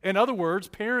 In other words,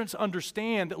 parents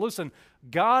understand that, listen,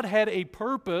 God had a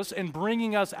purpose in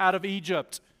bringing us out of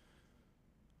Egypt.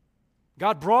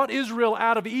 God brought Israel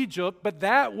out of Egypt, but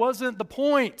that wasn't the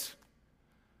point.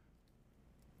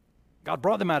 God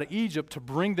brought them out of Egypt to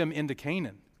bring them into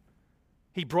Canaan.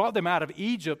 He brought them out of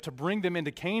Egypt to bring them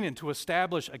into Canaan to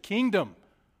establish a kingdom.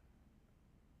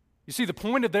 You see, the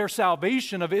point of their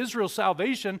salvation, of Israel's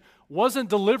salvation, wasn't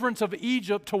deliverance of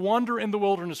Egypt to wander in the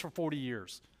wilderness for 40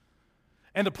 years.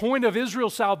 And the point of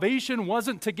Israel's salvation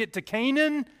wasn't to get to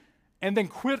Canaan and then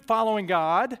quit following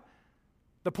God.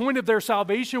 The point of their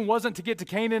salvation wasn't to get to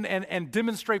Canaan and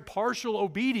demonstrate partial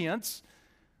obedience.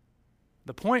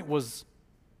 The point was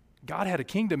God had a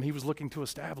kingdom He was looking to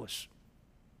establish,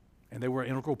 and they were an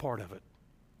integral part of it.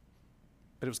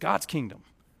 But it was God's kingdom.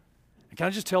 And can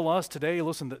I just tell us today,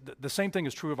 listen, the same thing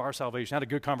is true of our salvation. I had a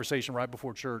good conversation right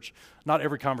before church. Not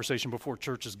every conversation before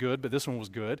church is good, but this one was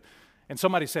good. And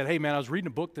somebody said, hey man, I was reading a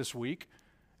book this week,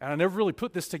 and I never really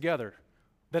put this together,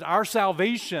 that our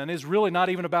salvation is really not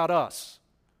even about us.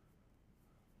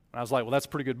 And I was like, well, that's a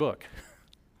pretty good book.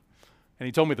 And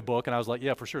he told me the book, and I was like,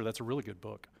 yeah, for sure, that's a really good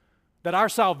book. That our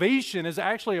salvation is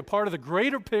actually a part of the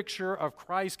greater picture of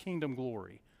Christ's kingdom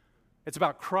glory. It's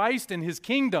about Christ and His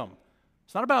kingdom.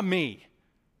 It's not about me.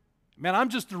 Man, I'm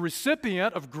just the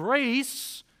recipient of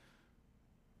grace.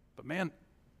 But man,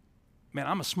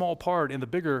 I'm a small part in the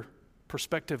bigger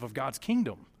perspective of God's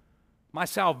kingdom. My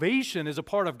salvation is a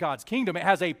part of God's kingdom. It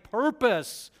has a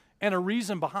purpose and a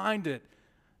reason behind it.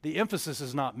 The emphasis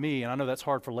is not me, and I know that's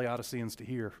hard for Laodiceans to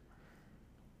hear.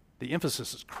 The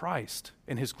emphasis is Christ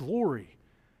and His glory.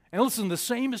 And listen, the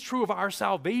same is true of our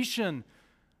salvation.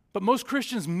 But most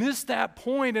Christians miss that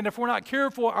point, and if we're not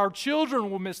careful, our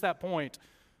children will miss that point.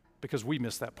 because we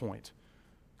missed that point.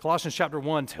 Colossians chapter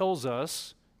 1 tells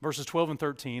us, verses 12 and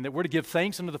 13, that we're to give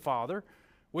thanks unto the Father,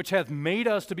 which hath made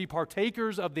us to be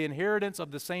partakers of the inheritance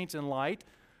of the saints in light,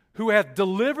 who hath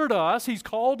delivered us, he's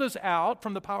called us out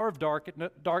from the power of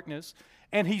darkness,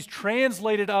 and he's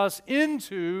translated us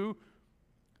into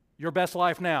your best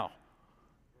life now.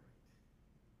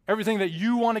 Everything that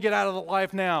you want to get out of the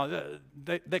life now,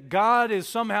 that God is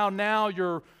somehow now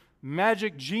your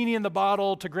magic genie in the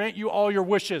bottle to grant you all your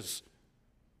wishes.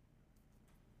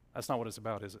 That's not what it's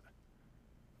about, is it?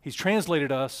 He's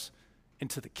translated us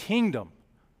into the kingdom,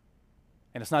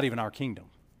 and it's not even our kingdom.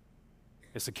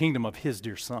 It's the kingdom of His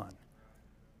dear Son.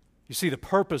 You see, the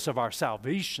purpose of our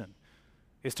salvation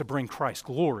is to bring Christ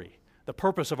glory. The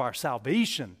purpose of our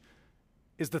salvation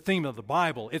is the theme of the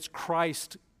Bible. It's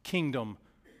Christ's kingdom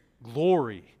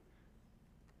glory.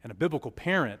 And a biblical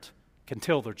parent can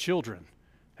tell their children,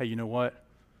 hey, you know what?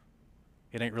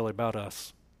 It ain't really about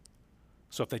us.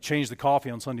 So if they change the coffee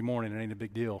on Sunday morning, it ain't a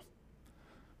big deal.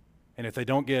 And if they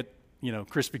don't get,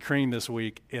 Krispy Kreme this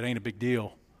week, it ain't a big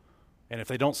deal. And if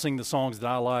they don't sing the songs that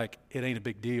I like, it ain't a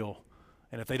big deal.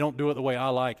 And if they don't do it the way I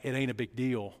like, it ain't a big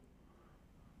deal.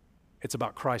 It's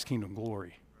about Christ's kingdom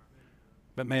glory.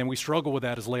 But man, we struggle with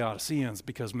that as Laodiceans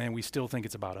because, man, we still think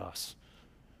it's about us.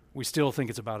 We still think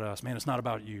it's about us. Man, it's not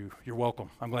about you. You're welcome.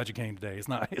 I'm glad you came today. It's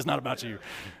not about you.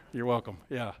 You're welcome.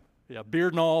 Yeah.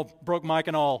 Beard and all, broke mic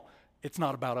and all. It's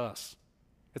not about us.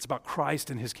 It's about Christ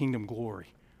and His kingdom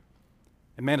glory.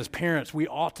 And man, as parents, we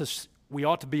ought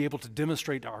to be able to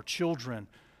demonstrate to our children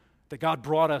that God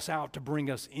brought us out to bring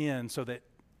us in so that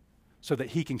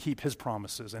He can keep His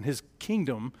promises and His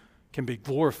kingdom can be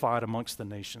glorified amongst the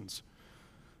nations.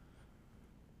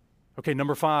 Okay,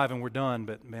 number 5, and we're done,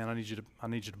 but man, I need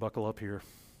you to buckle up here.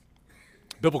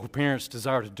 Biblical parents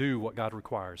desire to do what God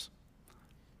requires.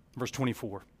 Verse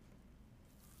 24.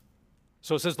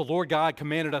 So it says, the Lord God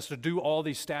commanded us to do all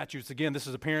these statutes. Again, this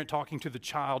is a parent talking to the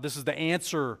child. This is the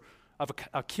answer of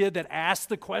a kid that asked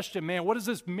the question, man, what does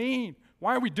this mean?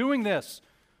 Why are we doing this?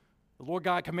 The Lord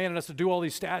God commanded us to do all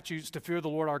these statutes to fear the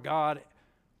Lord our God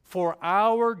for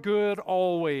our good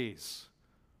always,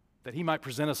 that He might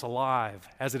present us alive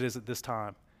as it is at this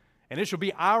time. And it shall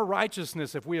be our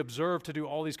righteousness if we observe to do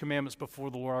all these commandments before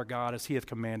the Lord our God as He hath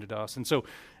commanded us. And so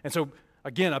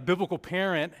again, a biblical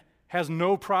parent has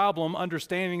no problem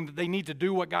understanding that they need to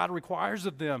do what God requires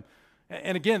of them.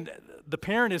 And again, the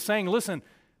parent is saying, listen,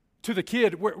 to the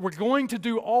kid, we're going to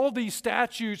do all these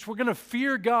statutes. We're going to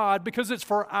fear God because it's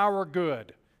for our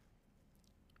good.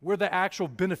 We're the actual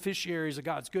beneficiaries of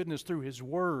God's goodness through His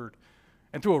Word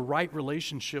and through a right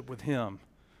relationship with Him.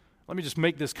 Let me just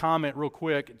make this comment real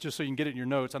quick, just so you can get it in your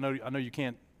notes. I know you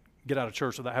can't get out of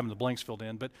church without having the blanks filled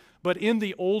in, but in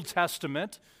the Old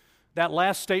Testament, that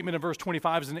last statement in verse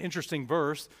 25 is an interesting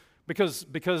verse because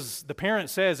the parent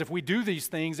says, if we do these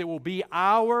things, it will be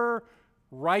our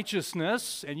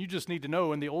righteousness. And you just need to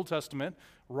know, in the Old Testament,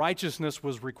 righteousness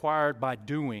was required by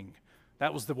doing.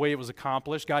 That was the way it was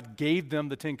accomplished. God gave them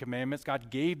the 10 Commandments. God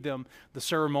gave them the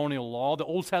ceremonial law. The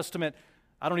Old Testament,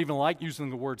 I don't even like using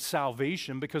the word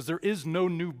salvation because there is no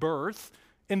new birth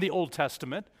in the Old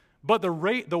Testament. But the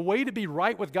way to be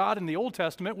right with God in the Old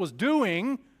Testament was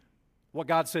doing what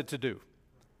God said to do.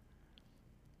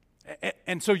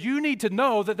 And so you need to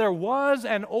know that there was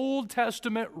an Old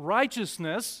Testament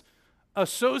righteousness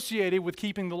associated with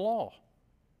keeping the law.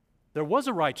 There was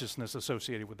a righteousness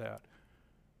associated with that.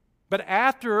 But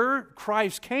after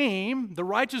Christ came, the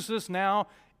righteousness now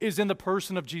is in the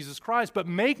person of Jesus Christ. But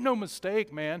make no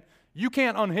mistake, man, you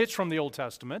can't unhitch from the Old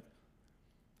Testament.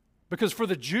 Because for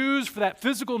the Jews, for that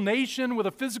physical nation with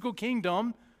a physical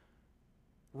kingdom,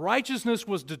 righteousness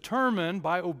was determined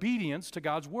by obedience to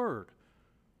God's word.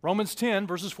 Romans 10,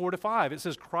 verses 4 to 5, it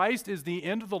says, Christ is the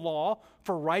end of the law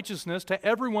for righteousness to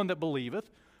everyone that believeth.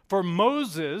 For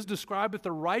Moses describeth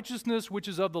the righteousness which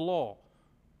is of the law.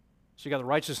 So you got the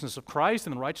righteousness of Christ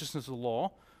and the righteousness of the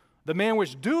law. The man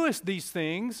which doeth these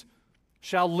things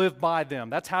shall live by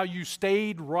them. That's how you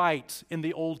stayed right in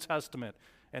the Old Testament.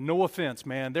 And no offense,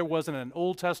 man, there wasn't an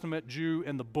Old Testament Jew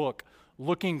in the book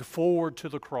looking forward to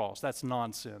the cross. That's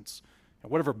nonsense.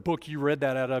 And whatever book you read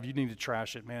that out of, you need to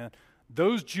trash it, man.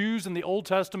 Those Jews in the Old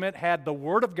Testament had the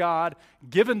Word of God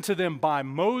given to them by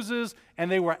Moses,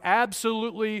 and they were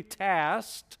absolutely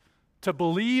tasked to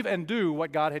believe and do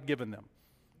what God had given them.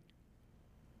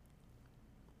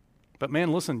 But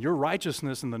man, listen, your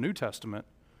righteousness in the New Testament,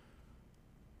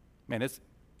 man, it's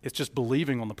just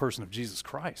believing on the person of Jesus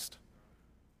Christ.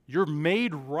 You're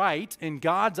made right in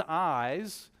God's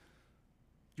eyes.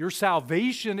 Your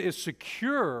salvation is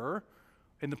secure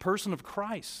in the person of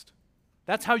Christ.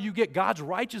 That's how you get God's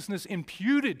righteousness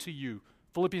imputed to you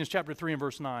Philippians chapter 3 and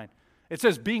verse 9. It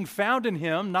says, being found in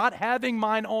him, not having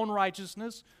mine own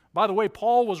righteousness. By the way,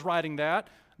 Paul was writing that,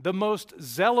 the most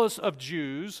zealous of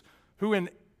Jews, who in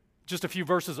just a few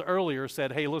verses earlier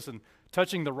said, hey, listen,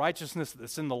 touching the righteousness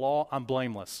that's in the law, I'm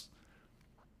blameless.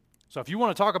 So if you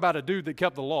want to talk about a dude that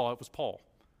kept the law, it was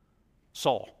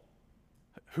Saul,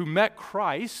 who met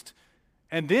Christ,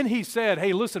 and then he said,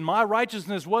 hey, listen, my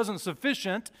righteousness wasn't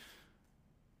sufficient,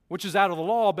 which is out of the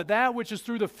law, but that which is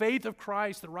through the faith of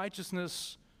Christ, the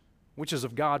righteousness which is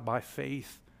of God by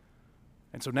faith.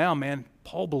 And so now, man,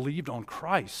 Paul believed on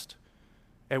Christ.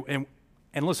 And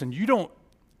listen, you don't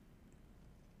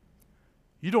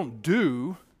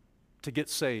do to get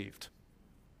saved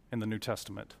in the New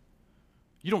Testament.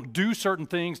 You don't do certain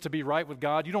things to be right with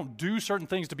God. You don't do certain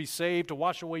things to be saved, to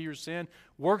wash away your sin.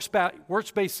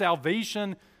 Works-based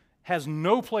salvation has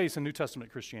no place in New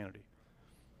Testament Christianity.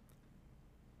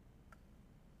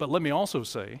 But let me also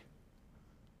say,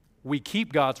 we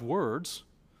keep God's words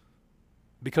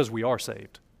because we are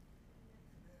saved.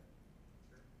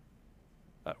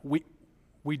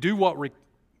 We do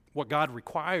what God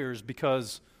requires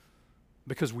because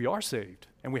we are saved,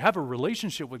 and we have a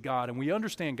relationship with God, and we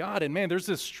understand God. And man, there's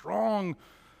this strong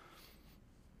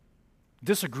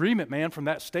disagreement, man, from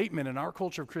that statement in our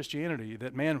culture of Christianity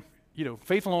that, man,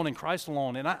 faith alone in Christ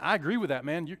alone. And I agree with that,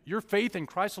 man. Your faith in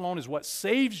Christ alone is what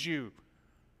saves you.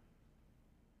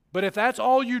 But if that's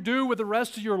all you do with the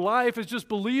rest of your life is just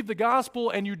believe the gospel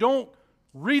and you don't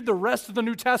read the rest of the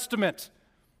New Testament,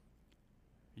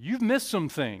 you've missed some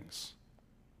things,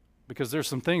 because there's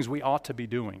some things we ought to be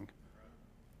doing,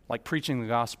 like preaching the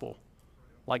gospel,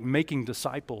 like making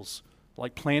disciples,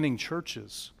 like planting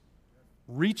churches,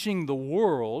 reaching the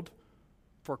world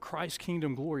for Christ's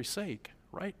kingdom glory's sake,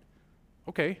 right?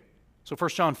 Okay, so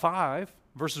 1 John 5,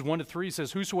 verses 1 to 3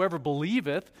 says, whosoever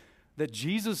believeth that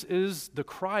Jesus is the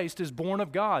Christ is born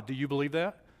of God. Do you believe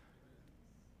that?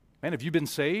 Man, have you been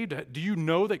saved? Do you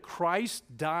know that Christ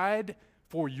died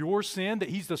for your sin, that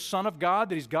he's the Son of God,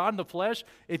 that he's God in the flesh?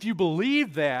 If you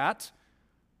believe that,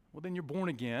 well, then you're born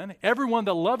again. Everyone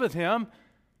that loveth him,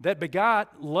 that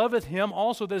begot, loveth him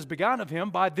also that is begotten of him.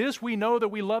 By this we know that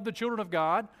we love the children of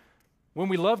God, when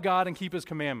we love God and keep his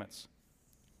commandments.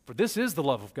 For this is the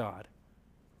love of God,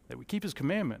 that we keep his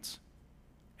commandments.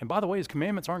 And by the way, his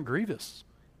commandments aren't grievous.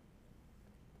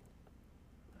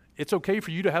 It's okay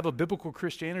for you to have a biblical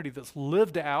Christianity that's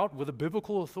lived out with a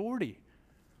biblical authority.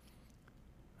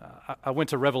 I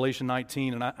went to Revelation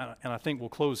 19, and I think we'll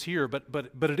close here, but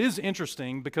it is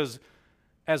interesting because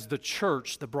as the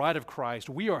church, the bride of Christ,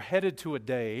 we are headed to a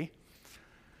day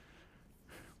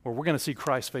where we're going to see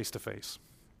Christ face to face.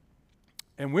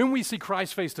 And when we see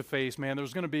Christ face to face, man,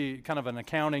 there's going to be kind of an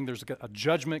accounting. There's a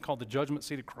judgment called the judgment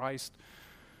seat of Christ.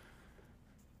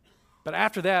 But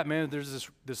after that, man, there's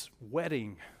this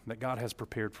wedding that God has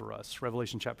prepared for us,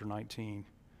 Revelation chapter 19.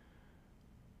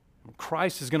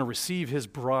 Christ is going to receive his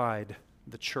bride,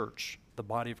 the church, the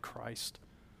body of Christ.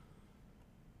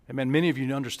 And man, many of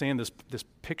you understand this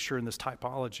picture and this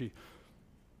typology.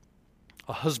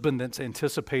 A husband that's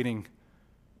anticipating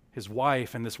his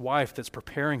wife, and this wife that's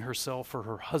preparing herself for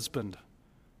her husband.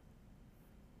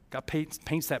 God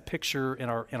paints that picture in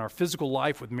our physical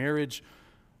life with marriage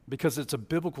because it's a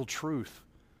biblical truth.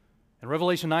 In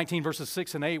Revelation 19, verses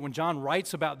 6 and 8, when John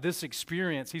writes about this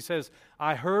experience, he says,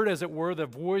 I heard, as it were, the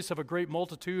voice of a great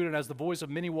multitude, and as the voice of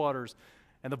many waters,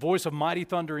 and the voice of mighty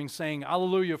thundering, saying,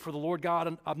 Alleluia, for the Lord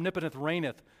God omnipotent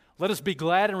reigneth. Let us be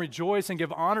glad and rejoice and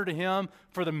give honor to him,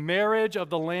 for the marriage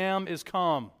of the Lamb is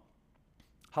come.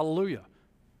 Hallelujah.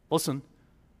 Listen,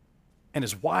 and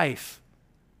his wife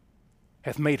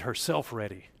hath made herself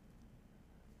ready.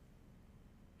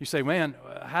 You say, man,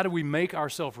 how do we make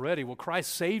ourselves ready? Well,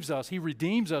 Christ saves us. He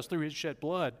redeems us through his shed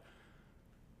blood.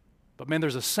 But man,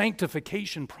 there's a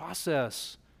sanctification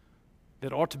process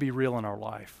that ought to be real in our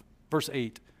life. Verse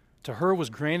 8, to her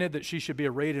was granted that she should be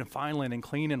arrayed in fine linen,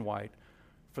 clean and white.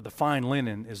 For the fine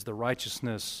linen is the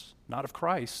righteousness, not of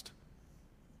Christ.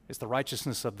 It's the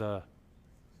righteousness of the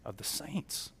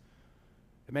saints.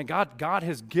 And man, God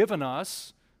has given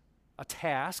us a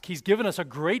task. He's given us a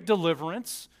great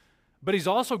deliverance. But he's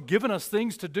also given us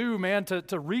things to do, man,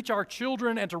 to reach our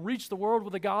children and to reach the world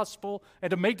with the gospel and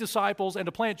to make disciples and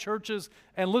to plant churches.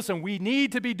 And listen, we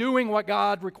need to be doing what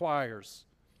God requires.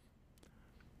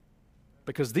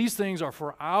 Because these things are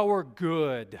for our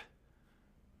good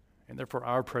and they're for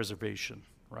our preservation,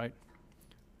 right?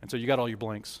 And so you got all your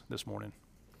blanks this morning.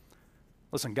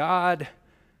 Listen, God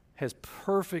has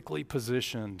perfectly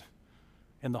positioned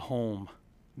in the home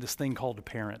this thing called a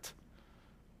parent.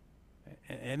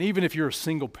 And even if you're a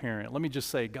single parent, let me just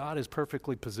say, God is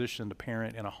perfectly positioned to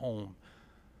parent in a home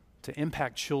to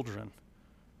impact children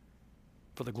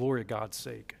for the glory of God's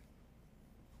sake.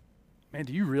 Man,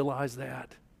 do you realize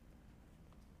that?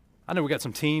 I know we got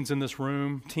some teens in this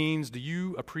room. Teens, do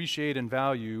you appreciate and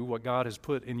value what God has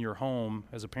put in your home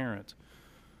as a parent?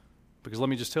 Because let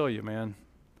me just tell you, man,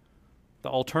 the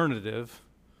alternative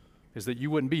is that you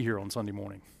wouldn't be here on Sunday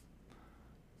morning.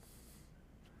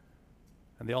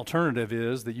 And the alternative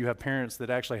is that you have parents that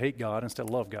actually hate God instead of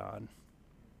love God.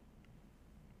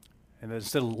 And that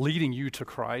instead of leading you to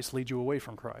Christ, lead you away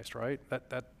from Christ, right?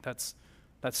 That's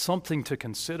something to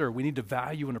consider. We need to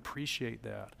value and appreciate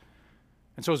that.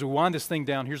 And so as we wind this thing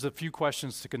down, here's a few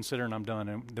questions to consider, and I'm done,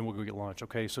 and then we'll go get lunch,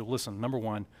 okay? So listen, number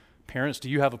one, parents, do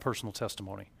you have a personal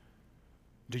testimony?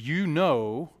 Do you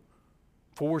know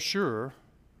for sure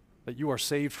that you are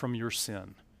saved from your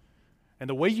sin? And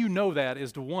the way you know that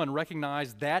is to, one,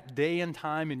 recognize that day and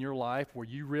time in your life where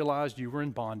you realized you were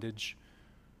in bondage.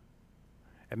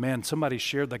 And man, somebody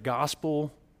shared the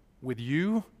gospel with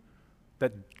you,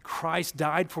 that Christ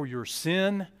died for your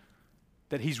sin,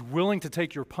 that he's willing to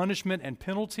take your punishment and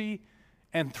penalty,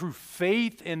 and through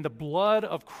faith in the blood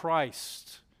of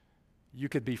Christ, you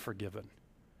could be forgiven.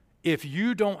 If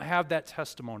you don't have that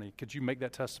testimony, could you make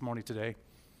that testimony today?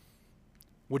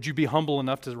 Would you be humble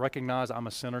enough to recognize I'm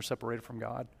a sinner separated from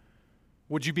God?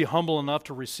 Would you be humble enough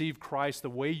to receive Christ the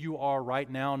way you are right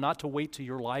now, not to wait till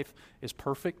your life is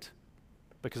perfect,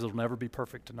 because it'll never be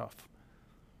perfect enough?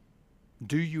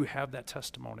 Do you have that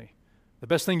testimony? The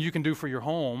best thing you can do for your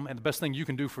home and the best thing you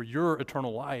can do for your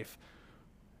eternal life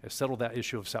is settle that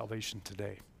issue of salvation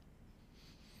today.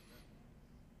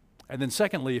 And then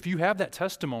secondly, if you have that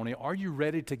testimony, are you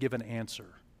ready to give an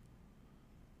answer?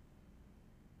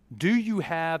 Do you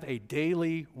have a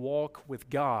daily walk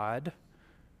with God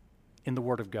in the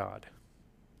Word of God?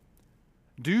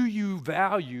 Do you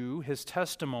value His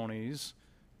testimonies,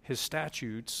 His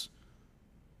statutes,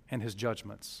 and His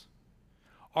judgments?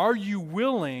 Are you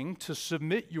willing to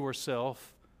submit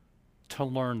yourself to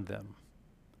learn them?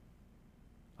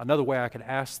 Another way I could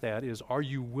ask that is, are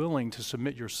you willing to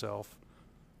submit yourself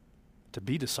to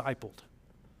be discipled?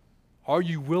 Are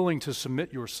you willing to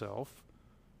submit yourself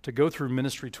to go through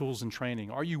ministry tools and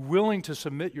training? Are you willing to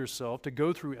submit yourself to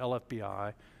go through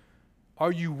LFBI?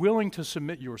 Are you willing to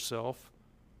submit yourself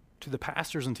to the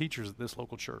pastors and teachers at this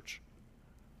local church?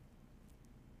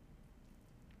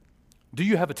 Do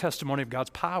you have a testimony of God's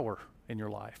power in your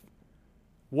life?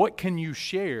 What can you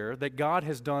share that God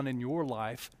has done in your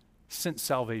life since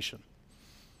salvation?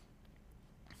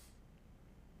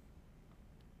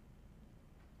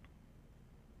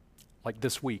 Like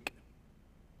this week,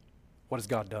 what has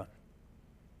God done?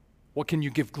 What can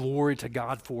you give glory to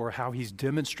God for, how He's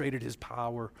demonstrated His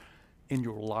power in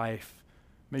your life?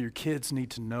 May your kids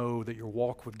need to know that your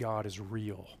walk with God is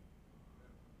real.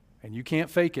 And you can't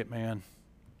fake it, man.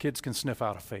 Kids can sniff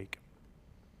out a fake.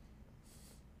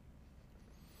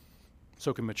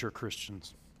 So can mature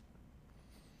Christians.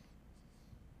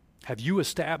 Have you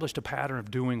established a pattern of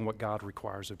doing what God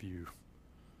requires of you?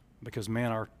 Because,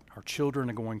 man, our children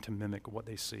are going to mimic what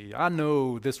they see. I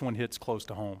know this one hits close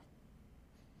to home.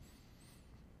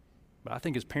 But I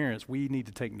think as parents, we need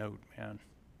to take note, man.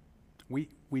 We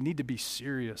need to be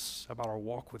serious about our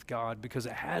walk with God because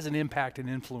it has an impact and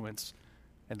influence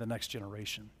in the next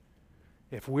generation.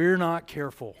 If we're not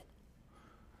careful,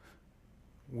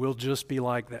 we'll just be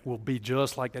like that. We'll be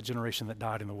just like that generation that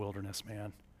died in the wilderness,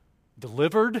 man.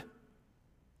 Delivered,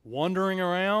 wandering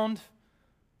around,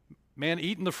 man,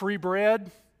 eating the free bread,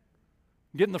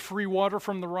 getting the free water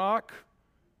from the rock,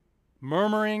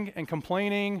 murmuring and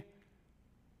complaining,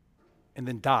 and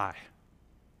then die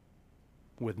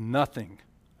with nothing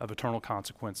of eternal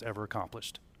consequence ever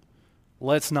accomplished.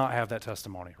 Let's not have that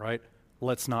testimony, right?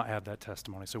 Let's not have that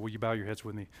testimony. So will you bow your heads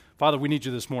with me? Father, we need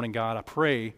you this morning, God. I pray